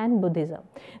 Hinduism and Buddhism.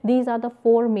 These are the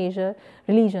 4 major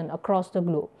religions across the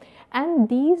globe. And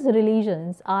these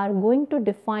religions are going to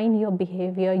define your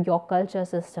behavior, your culture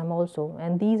system also.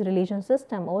 And these religion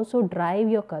system also drive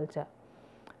your culture,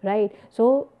 right?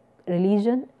 So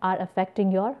religion are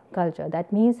affecting your culture.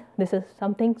 That means this is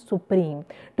something supreme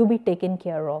to be taken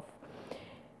care of.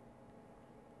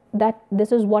 That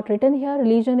this is what written here.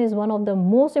 Religion is one of the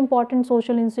most important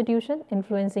social institution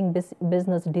influencing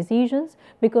business decisions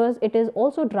because it is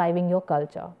also driving your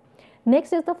culture.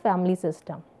 Next is the family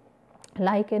system.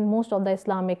 Like in most of the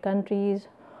Islamic countries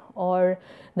or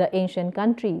the ancient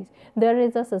countries, there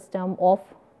is a system of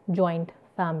joint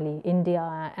family.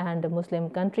 India and Muslim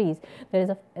countries, there is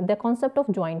the concept of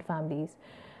joint families.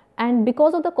 And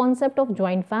because of the concept of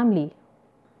joint family,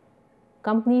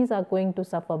 companies are going to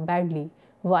suffer badly.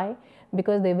 Why?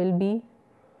 Because there will be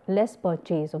less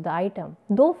purchase of the item.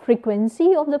 Though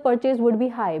frequency of the purchase would be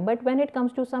high, but when it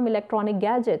comes to some electronic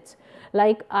gadgets,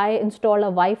 like I install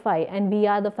a Wi-Fi and we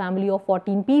are the family of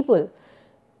 14 people,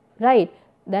 right?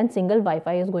 Then single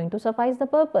Wi-Fi is going to suffice the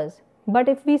purpose. But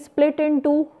if we split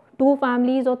into 2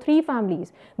 families or 3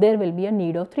 families, there will be a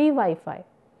need of 3 Wi-Fi.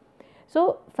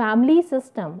 So family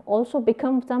system also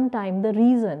becomes sometimes the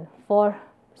reason for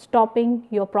stopping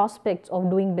your prospects of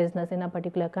doing business in a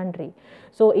particular country.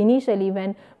 So initially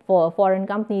when foreign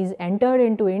companies entered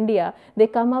into India, they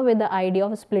come up with the idea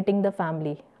of splitting the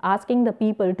family, asking the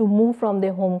people to move from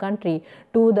their home country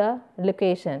to the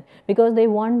location, because they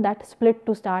want that split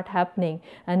to start happening,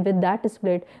 and with that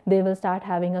split they will start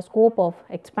having a scope of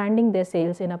expanding their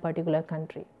sales in a particular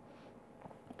country.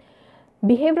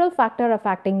 Behavioral factor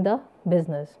affecting the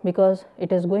business, because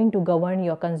it is going to govern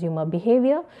your consumer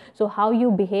behavior. So how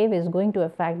you behave is going to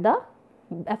affect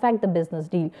the business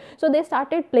deal. So they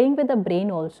started playing with the brain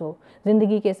also.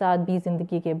 Zindagi ke saath bhi,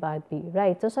 zindagi ke baad bhi,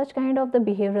 right? So such kind of the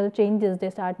behavioral changes they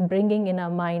start bringing in our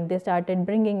mind. They started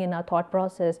bringing in our thought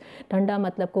process. Thanda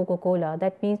matlab Coca-Cola.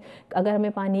 That means agar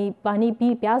hame pani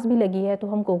pi pyas bhi lagi hai to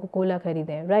hum Coca-Cola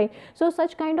kharide, right? So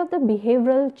such kind of the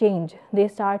behavioral change, they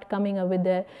start coming up with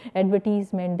the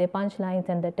advertisement, their punchlines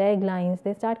and the taglines.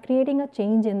 They start creating a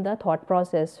change in the thought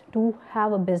process to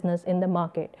have a business in the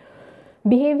market.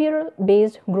 Behavioral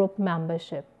based group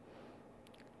membership.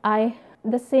 We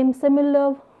can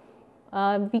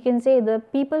say the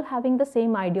people having the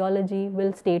same ideology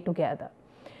will stay together,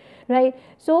 right?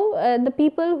 So the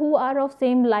people who are of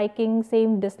same liking,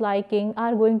 same disliking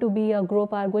are going to be a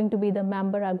group, are going to be the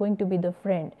member, are going to be the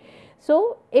friend.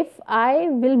 So if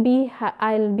I'll be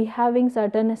having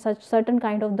certain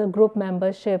kind of the group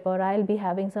membership, or I'll be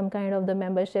having some kind of the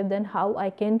membership, then how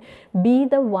I can be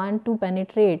the one to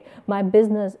penetrate my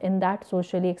business in that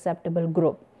socially acceptable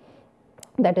group?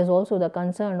 That is also the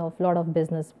concern of a lot of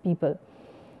business people.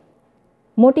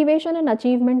 Motivation and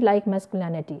achievement like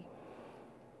masculinity.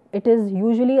 It is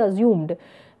usually assumed,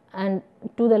 and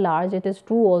to the large it is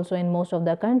true also in most of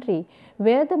the country,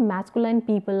 where the masculine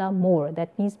people are more,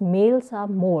 that means males are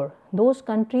more, those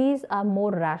countries are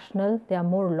more rational, they are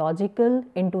more logical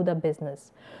into the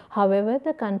business. However,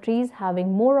 the countries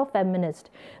having more of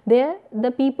feminist, there the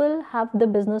people have the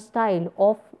business style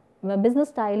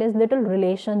is little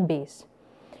relation based.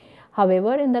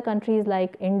 However, in the countries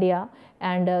like India,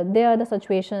 and there the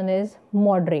situation is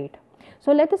moderate.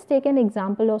 So let us take an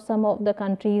example of some of the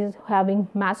countries having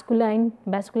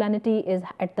masculinity is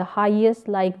at the highest,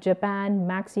 like Japan,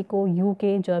 Mexico,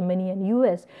 UK, Germany and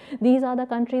US. These are the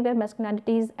countries where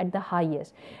masculinity is at the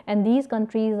highest, and these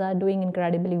countries are doing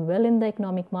incredibly well in the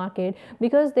economic market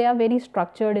because they are very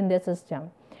structured in their system.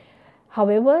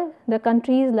 However, the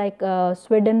countries like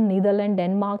Sweden, Netherlands,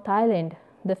 Denmark, Thailand,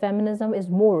 the feminism is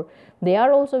more. They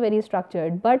are also very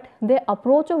structured, but their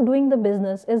approach of doing the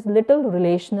business is little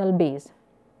relational based.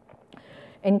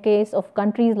 In case of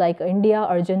countries like India,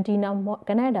 Argentina,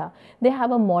 Canada, they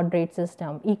have a moderate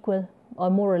system, equal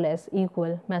or more or less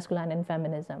equal masculine and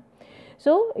feminism.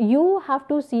 So you have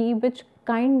to see which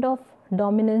kind of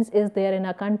dominance is there in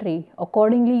a country.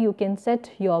 Accordingly, you can set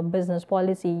your business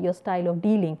policy, your style of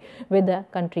dealing with the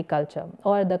country culture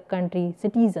or the country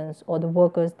citizens or the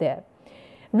workers there.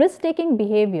 Risk-taking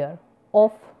behavior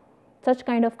of Such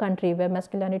kind of country where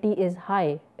masculinity is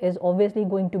high is obviously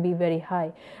going to be very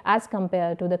high as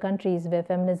compared to the countries where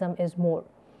feminism is more.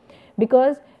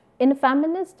 Because in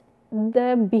feminist,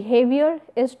 the behavior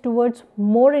is towards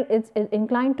more, it's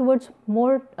inclined towards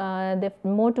more,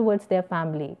 more towards their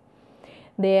family.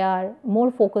 They are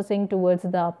more focusing towards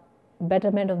the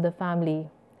betterment of the family,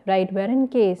 right? Where in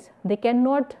case they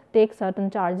cannot take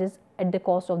certain charges at the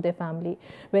cost of their family,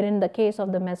 where in the case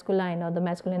of the masculine or the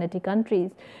masculinity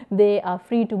countries, they are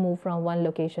free to move from one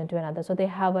location to another. So they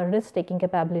have a risk-taking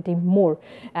capability more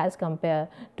as compared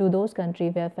to those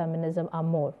countries where feminism are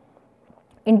more.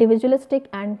 Individualistic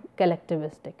and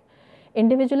collectivistic.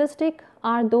 Individualistic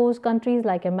are those countries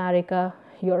like America,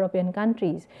 European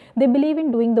countries. They believe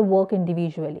in doing the work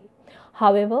individually.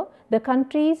 However, the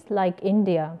countries like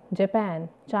India, Japan,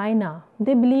 China,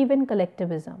 they believe in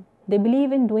collectivism. They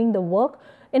believe in doing the work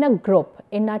in a group,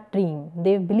 in a team.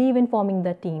 They believe in forming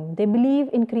the team. They believe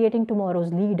in creating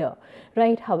tomorrow's leader,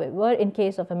 right? However, in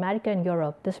case of America and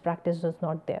Europe, this practice is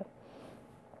not there.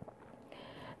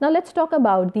 Now let's talk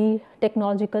about the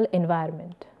technological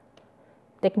environment.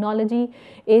 Technology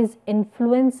is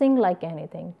influencing like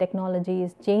anything. Technology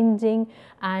is changing,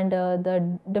 and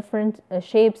the different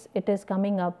shapes it is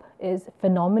coming up is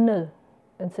phenomenal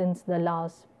since the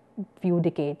last few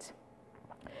decades.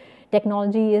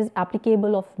 Technology is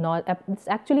applicable of it's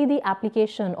actually the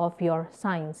application of your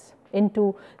science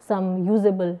into some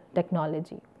usable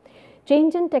technology.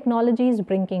 Change in technology is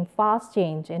bringing fast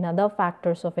change in other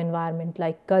factors of environment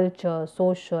like culture,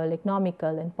 social,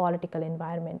 economical and political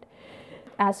environment.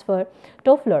 As for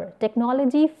Toffler,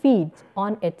 technology feeds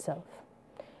on itself.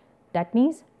 That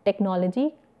means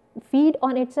technology feed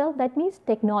on itself. That means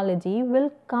technology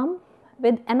will come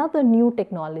with another new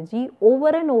technology over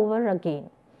and over again.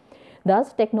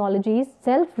 Thus, technology is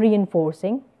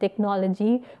self-reinforcing.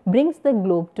 Technology brings the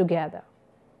globe together.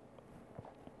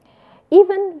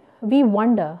 Even we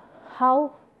wonder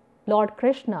how Lord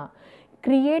Krishna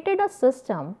created a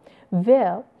system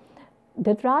where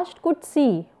Dhritarashtra could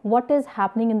see what is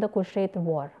happening in the Kurukshetra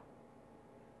war.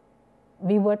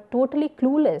 We were totally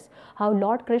clueless how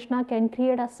Lord Krishna can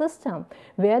create a system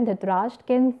where Dhritarashtra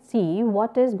can see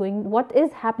what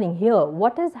is happening here,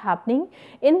 what is happening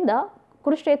in the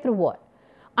Kurukshetra war,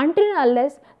 until and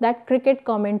unless that cricket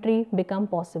commentary become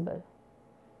possible.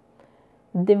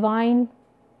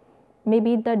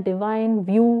 Maybe the divine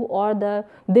view or the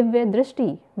Divya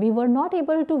Drishti, we were not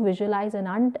able to visualize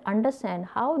and understand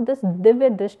how this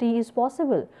Divya Drishti is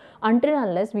possible until and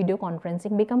unless video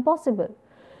conferencing become possible.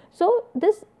 So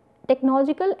this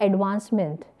technological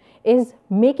advancement is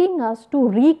making us to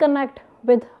reconnect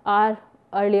with our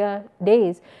earlier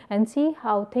days and see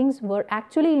how things were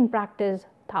actually in practice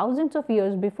thousands of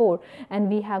years before, and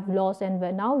we have lost, and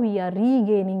now we are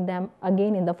regaining them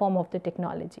again in the form of the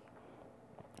technology.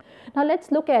 Now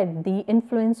let's look at the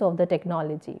influence of the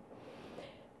technology.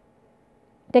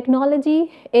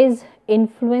 Technology is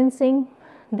influencing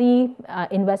the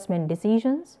investment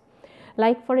decisions.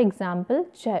 Like for example,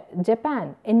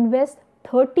 Japan invests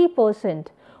 30%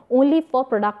 only for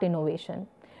product innovation,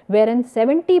 wherein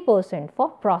 70% for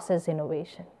process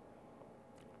innovation.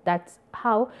 That's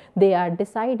how they are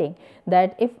deciding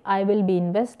that if I will be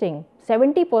investing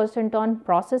 70% on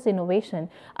process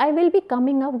innovation, I will be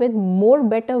coming up with more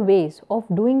better ways of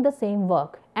doing the same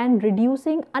work and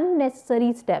reducing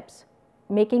unnecessary steps,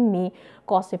 making me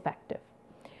cost effective.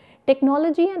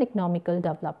 Technology and economical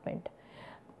development.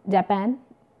 Japan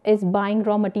is buying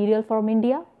raw material from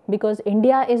India because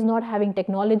India is not having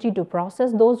technology to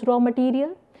process those raw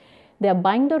material. They are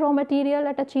buying the raw material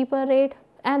at a cheaper rate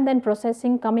and then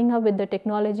processing, coming up with the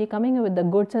technology, coming up with the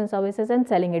goods and services and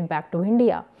selling it back to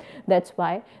India. That's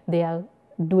why they are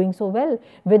doing so well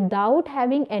without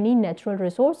having any natural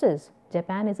resources.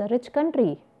 Japan is a rich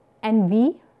country, and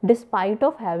we, despite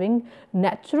of having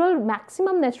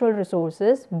maximum natural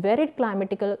resources, varied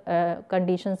climatical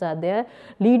conditions are there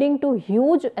leading to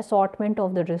huge assortment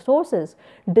of the resources.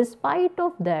 Despite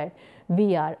of that,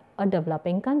 we are a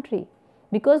developing country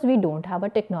because we don't have a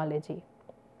technology.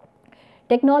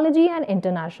 Technology and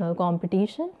international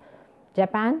competition.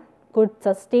 Japan could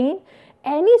sustain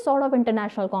any sort of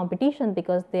international competition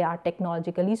because they are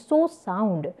technologically so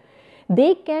sound.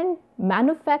 They can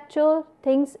manufacture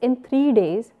things in 3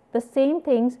 days. The same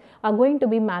things are going to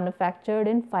be manufactured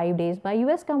in 5 days by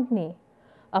US company.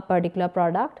 A particular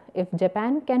product, if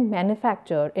Japan can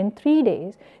manufacture in 3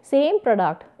 days, same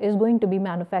product is going to be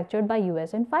manufactured by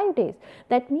US in 5 days.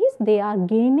 That means they are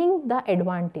gaining the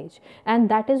advantage, and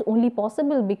that is only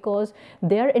possible because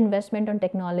their investment on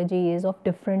technology is of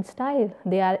different style.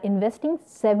 They are investing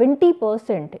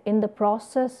 70% in the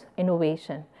process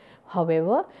innovation.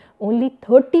 However, only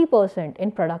 30%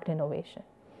 in product innovation.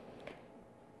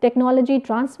 Technology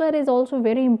transfer is also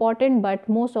very important, but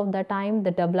most of the time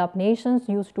the developed nations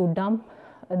used to dump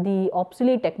the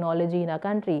obsolete technology in our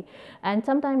country, and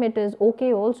sometimes it is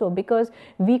okay also because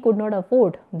we could not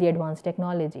afford the advanced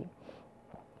technology.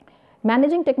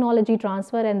 Managing technology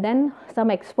transfer, and then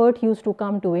some expert used to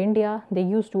come to India. They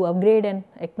used to upgrade and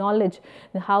acknowledge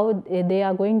how they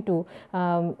are going to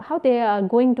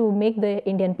make the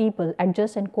Indian people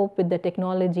adjust and cope with the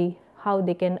technology, how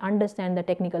they can understand the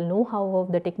technical know-how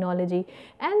of the technology,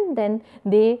 and then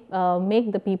they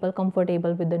make the people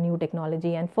comfortable with the new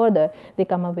technology, and further they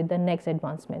come up with the next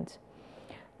advancements.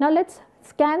 Now let's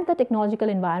scan the technological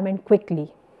environment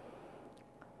quickly.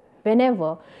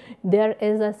 Whenever there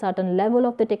is a certain level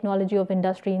of the technology of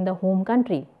industry in the home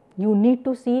country, you need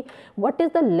to see what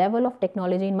is the level of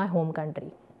technology in my home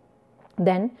country.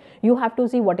 Then you have to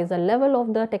see what is the level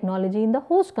of the technology in the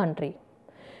host country.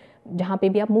 जहाँ पे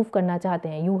भी आप move करना चाहते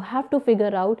हैं, you have to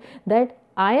figure out that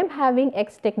I am having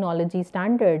X technology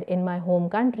standard in my home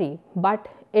country, but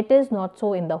it is not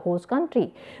so in the host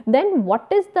country. Then what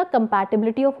is the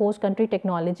compatibility of host country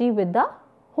technology with the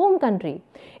home country?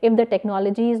 If the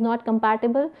technology is not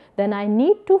compatible, then I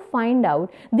need to find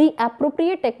out the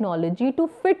appropriate technology to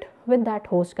fit with that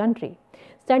host country.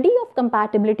 Study of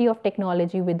compatibility of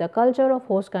technology with the culture of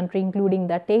host country, including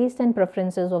the taste and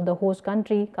preferences of the host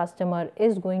country customer,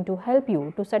 is going to help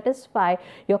you to satisfy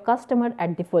your customer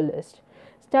at the fullest.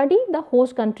 Study the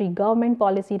host country government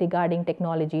policy regarding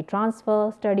technology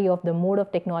transfer, study of the mode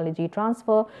of technology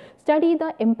transfer, study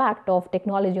the impact of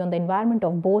technology on the environment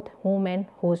of both home and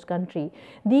host country.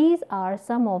 These are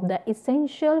some of the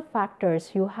essential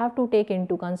factors you have to take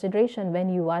into consideration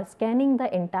when you are scanning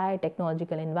the entire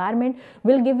technological environment.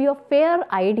 Will give you a fair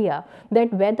idea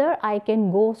that whether I can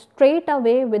go straight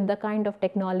away with the kind of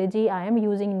technology I am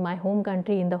using in my home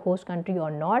country in the host country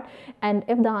or not, and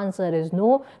if the answer is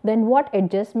no, then what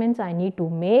adjustments I need to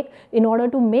make in order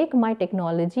to make my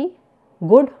technology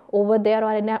good over there,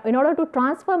 or in order to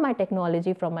transfer my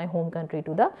technology from my home country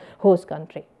to the host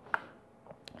country.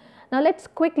 Now let's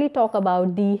quickly talk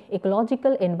about the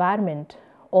ecological environment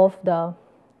of the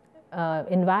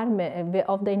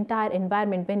entire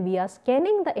environment. When we are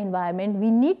scanning the environment,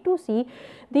 we need to see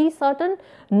these certain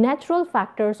natural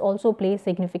factors also play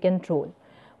significant role.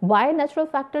 Why natural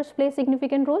factors play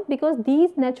significant role? Because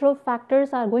these natural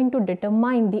factors are going to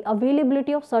determine the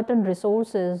availability of certain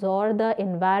resources or the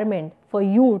environment for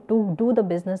you to do the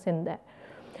business in there.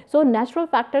 So natural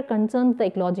factor concerns the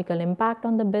ecological impact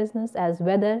on the business. As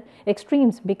weather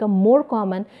extremes become more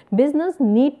common, business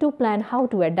need to plan how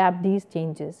to adapt these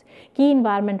changes. Key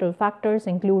environmental factors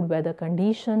include weather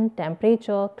condition,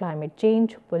 temperature, climate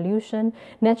change, pollution,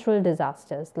 natural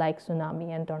disasters like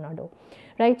tsunami and tornado.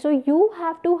 Right, so you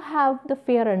have to have the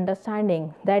fair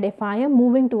understanding that if I am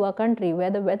moving to a country where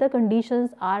the weather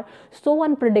conditions are so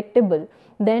unpredictable,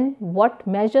 then what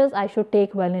measures I should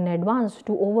take well in advance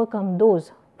to overcome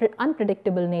those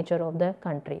unpredictable nature of the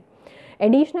country.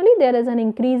 Additionally, there is an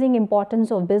increasing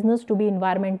importance of business to be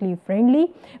environmentally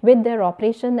friendly with their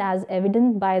operation, as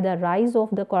evident by the rise of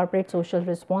the corporate social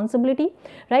responsibility,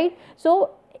 right?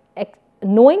 So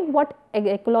knowing what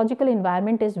ecological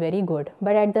environment is very good,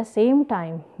 but at the same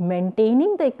time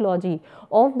maintaining the ecology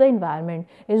of the environment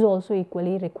is also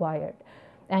equally required.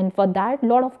 And for that, a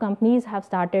lot of companies have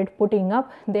started putting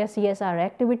up their CSR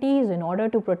activities in order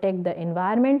to protect the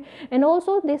environment, and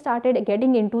also they started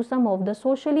getting into some of the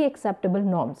socially acceptable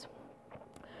norms.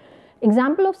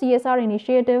 Example of CSR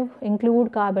initiative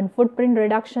include carbon footprint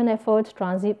reduction efforts,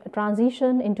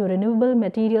 transition into renewable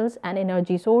materials and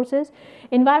energy sources.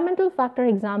 Environmental factor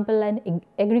example, an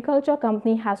agriculture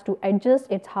company has to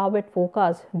adjust its harvest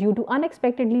forecast due to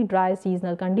unexpectedly dry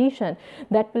seasonal condition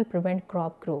that will prevent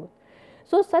crop growth.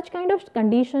 So such kind of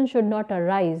conditions should not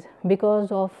arise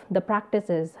because of the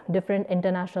practices different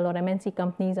international or MNC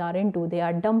companies are into. They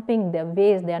are dumping their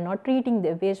waste, they are not treating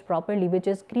their waste properly, which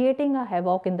is creating a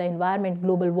havoc in the environment.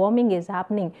 Global warming is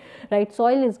happening, right?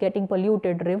 Soil is getting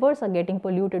polluted, rivers are getting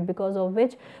polluted, because of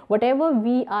which whatever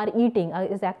we are eating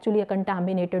is actually a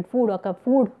contaminated food, or a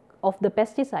food of the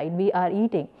pesticide we are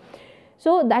eating.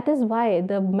 So that is why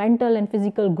the mental and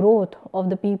physical growth of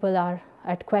the people are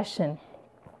at question.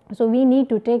 So we need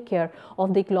to take care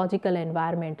of the ecological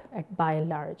environment by and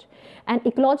large. And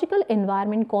ecological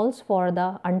environment calls for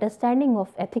the understanding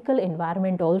of ethical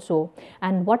environment also.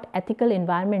 And what ethical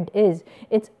environment is,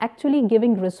 it's actually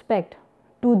giving respect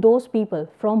to those people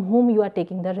from whom you are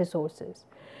taking the resources.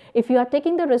 If you are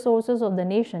taking the resources of the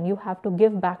nation, you have to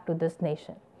give back to this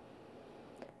nation.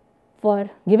 For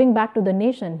giving back to the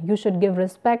nation, you should give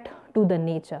respect to the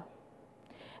nature.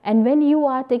 And when you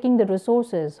are taking the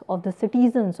resources of the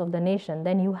citizens of the nation,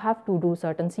 then you have to do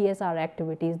certain CSR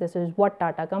activities. This is what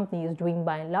Tata company is doing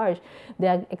by and large. They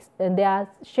are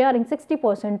sharing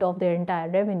 60% of their entire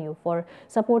revenue for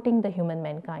supporting the human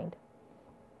mankind.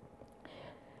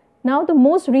 Now the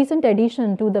most recent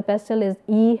addition to the PESTLE is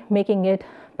E, making it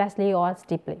PESTLE or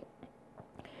STIPLE.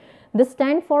 This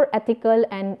stand for ethical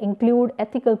and include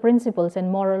ethical principles and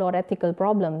moral or ethical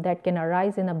problem that can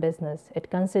arise in a business. It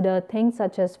considers things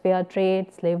such as fair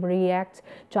trade, slavery acts,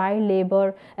 child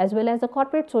labor, as well as the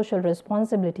corporate social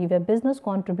responsibility where business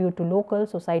contribute to local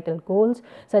societal goals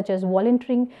such as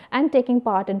volunteering and taking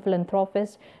part in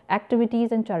philanthropist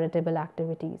activities and charitable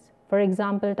activities. For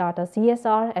example, Tata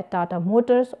CSR at Tata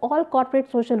Motors, all corporate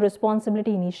social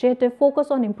responsibility initiative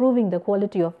focus on improving the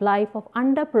quality of life of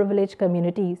underprivileged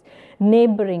communities,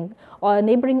 neighboring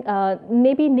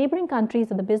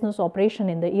countries in the business operation.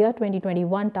 In the year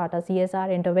 2021, Tata CSR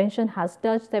intervention has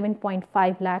touched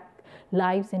 7.5 lakh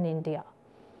lives in India.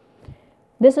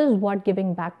 This is what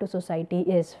giving back to society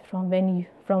is, from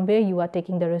where you are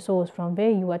taking the resource, from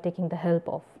where you are taking the help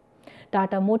of.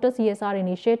 Tata Motor CSR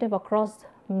initiative across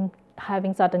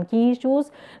having certain key issues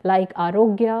like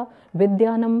Arogya,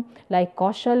 Vidyanam, like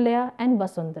Kaushalya and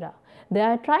Vasundhara. They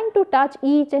are trying to touch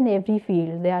each and every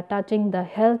field. They are touching the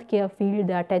healthcare field,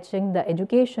 they are touching the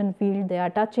education field, they are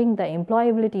touching the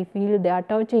employability field, they are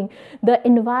touching the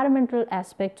environmental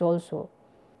aspects also.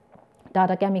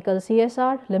 Tata Chemical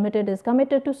CSR Limited is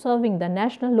committed to serving the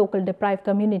national local deprived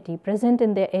community present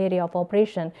in their area of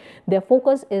operation. Their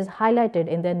focus is highlighted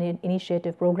in their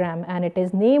initiative program and it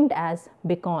is named as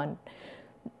BECON,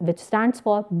 which stands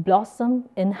for Blossom,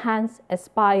 Enhance,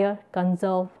 Aspire,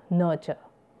 Conserve, Nurture.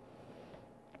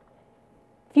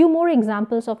 Few more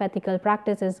examples of ethical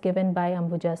practices given by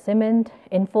Ambuja Cement,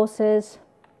 Infosys,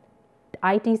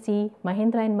 ITC,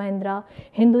 Mahindra & Mahindra,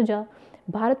 Hinduja,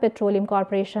 Bharat Petroleum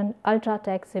Corporation,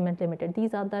 Ultratech Cement Limited.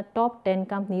 These are the top 10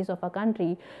 companies of a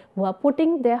country who are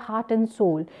putting their heart and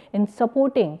soul in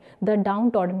supporting the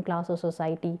downtrodden class of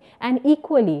society and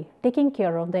equally taking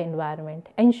care of the environment,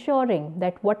 ensuring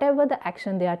that whatever the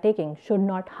action they are taking should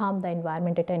not harm the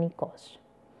environment at any cost.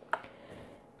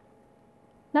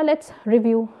 Now let's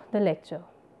review the lecture.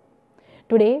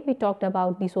 Today we talked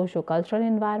about the socio-cultural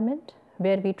environment,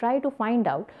 where we try to find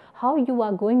out how you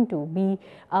are going to be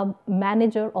a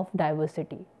manager of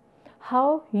diversity,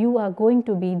 how you are going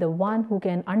to be the one who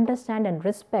can understand and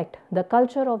respect the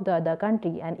culture of the other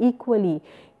country and equally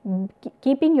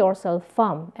keeping yourself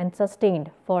firm and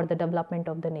sustained for the development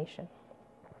of the nation.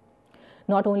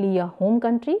 Not only your home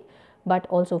country, but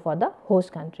also for the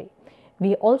host country.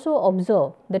 We also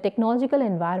observe the technological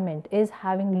environment is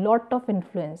having lot of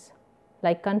influence,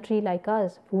 like country like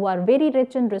us who are very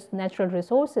rich in natural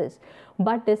resources,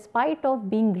 but despite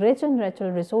of being rich in natural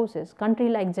resources, country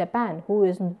like Japan who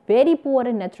is very poor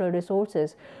in natural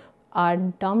resources are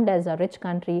termed as a rich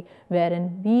country,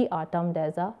 wherein we are termed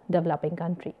as a developing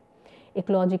country.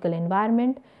 Ecological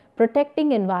environment,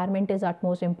 protecting environment is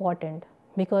utmost important,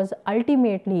 because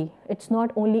ultimately it's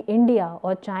not only India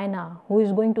or China who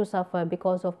is going to suffer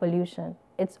because of pollution.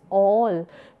 It's all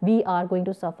we are going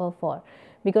to suffer for,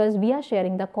 because we are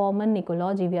sharing the common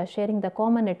ecology, we are sharing the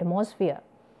common atmosphere.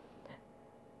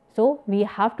 So we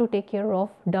have to take care of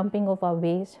dumping of our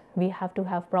waste, we have to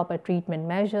have proper treatment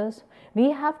measures,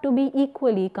 we have to be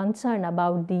equally concerned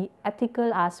about the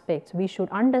ethical aspects. We should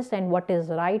understand what is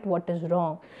right, what is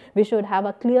wrong. We should have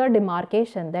a clear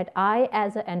demarcation that I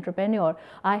as an entrepreneur,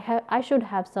 I should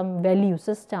have some value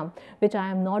system which I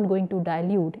am not going to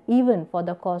dilute even for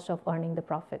the cost of earning the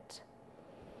profits.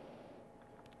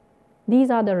 These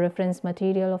are the reference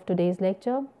material of today's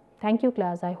lecture. Thank you,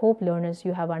 class. I hope learners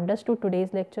you have understood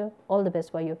today's lecture. All the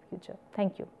best for your future.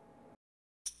 Thank you.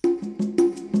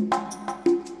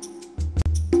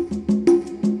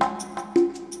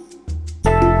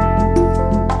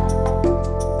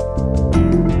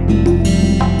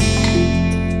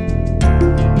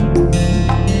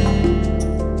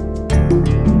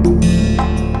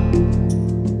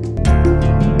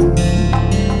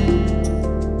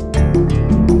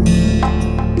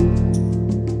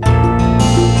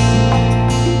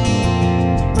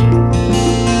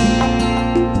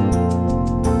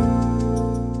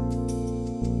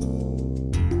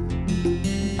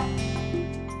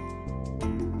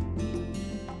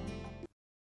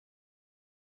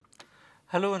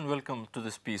 Hello and welcome to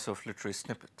this piece of literary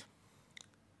snippet.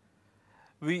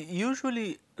 We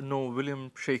usually know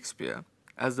William Shakespeare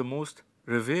as the most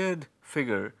revered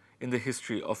figure in the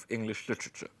history of English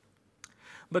literature.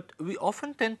 But we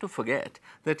often tend to forget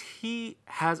that he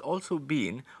has also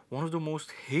been one of the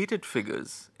most hated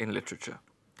figures in literature.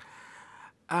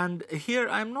 And here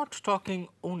I'm not talking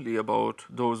only about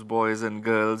those boys and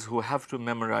girls who have to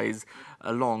memorize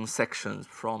long sections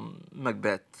from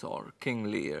Macbeth or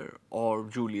King Lear or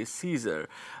Julius Caesar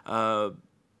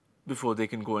before they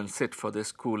can go and sit for their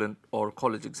school or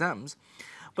college exams.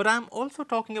 But I'm also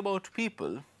talking about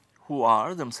people who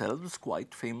are themselves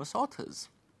quite famous authors.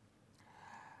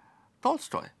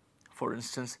 Tolstoy, for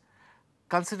instance,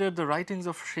 considered the writings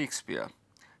of Shakespeare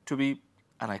to be,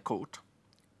 and I quote,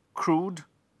 crude,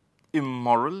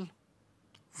 immoral,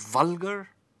 vulgar,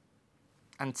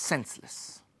 and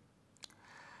senseless.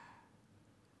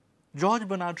 George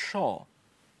Bernard Shaw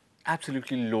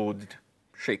absolutely loathed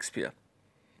Shakespeare,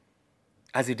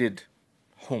 as he did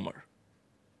Homer.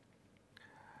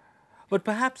 But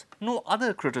perhaps no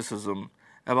other criticism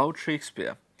about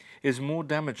Shakespeare is more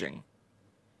damaging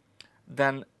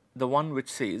than the one which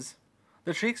says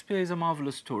that Shakespeare is a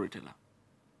marvelous storyteller,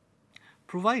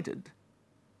 provided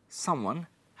someone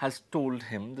has told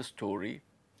him the story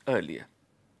earlier.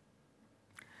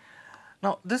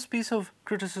 Now, this piece of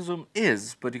criticism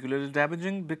is particularly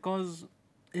damaging because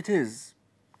it is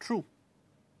true.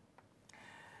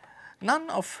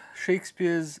 None of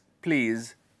Shakespeare's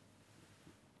plays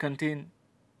contain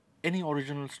any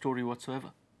original story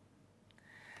whatsoever.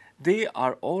 They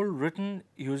are all written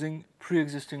using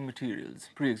pre-existing materials,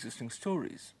 pre-existing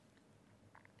stories.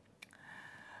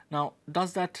 Now,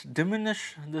 does that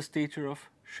diminish the stature of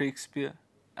Shakespeare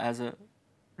as a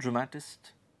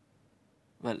dramatist?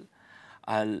 Well,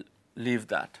 I'll leave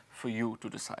that for you to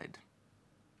decide.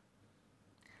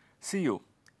 See you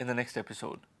in the next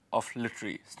episode of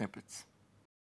Literary Snippets.